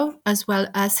Verso, as well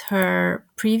as her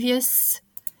previous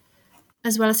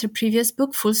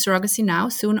book, Full Surrogacy Now,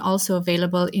 soon also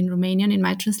available in Romanian in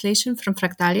my translation from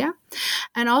Fractalia.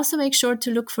 And also make sure to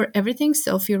look for everything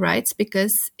Sophie writes,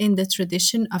 because in the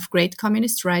tradition of great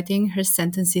communist writing, her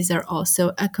sentences are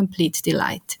also a complete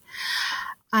delight.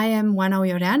 I am Oana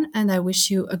Oiorean, and I wish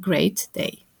you a great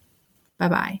day.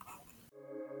 Bye-bye.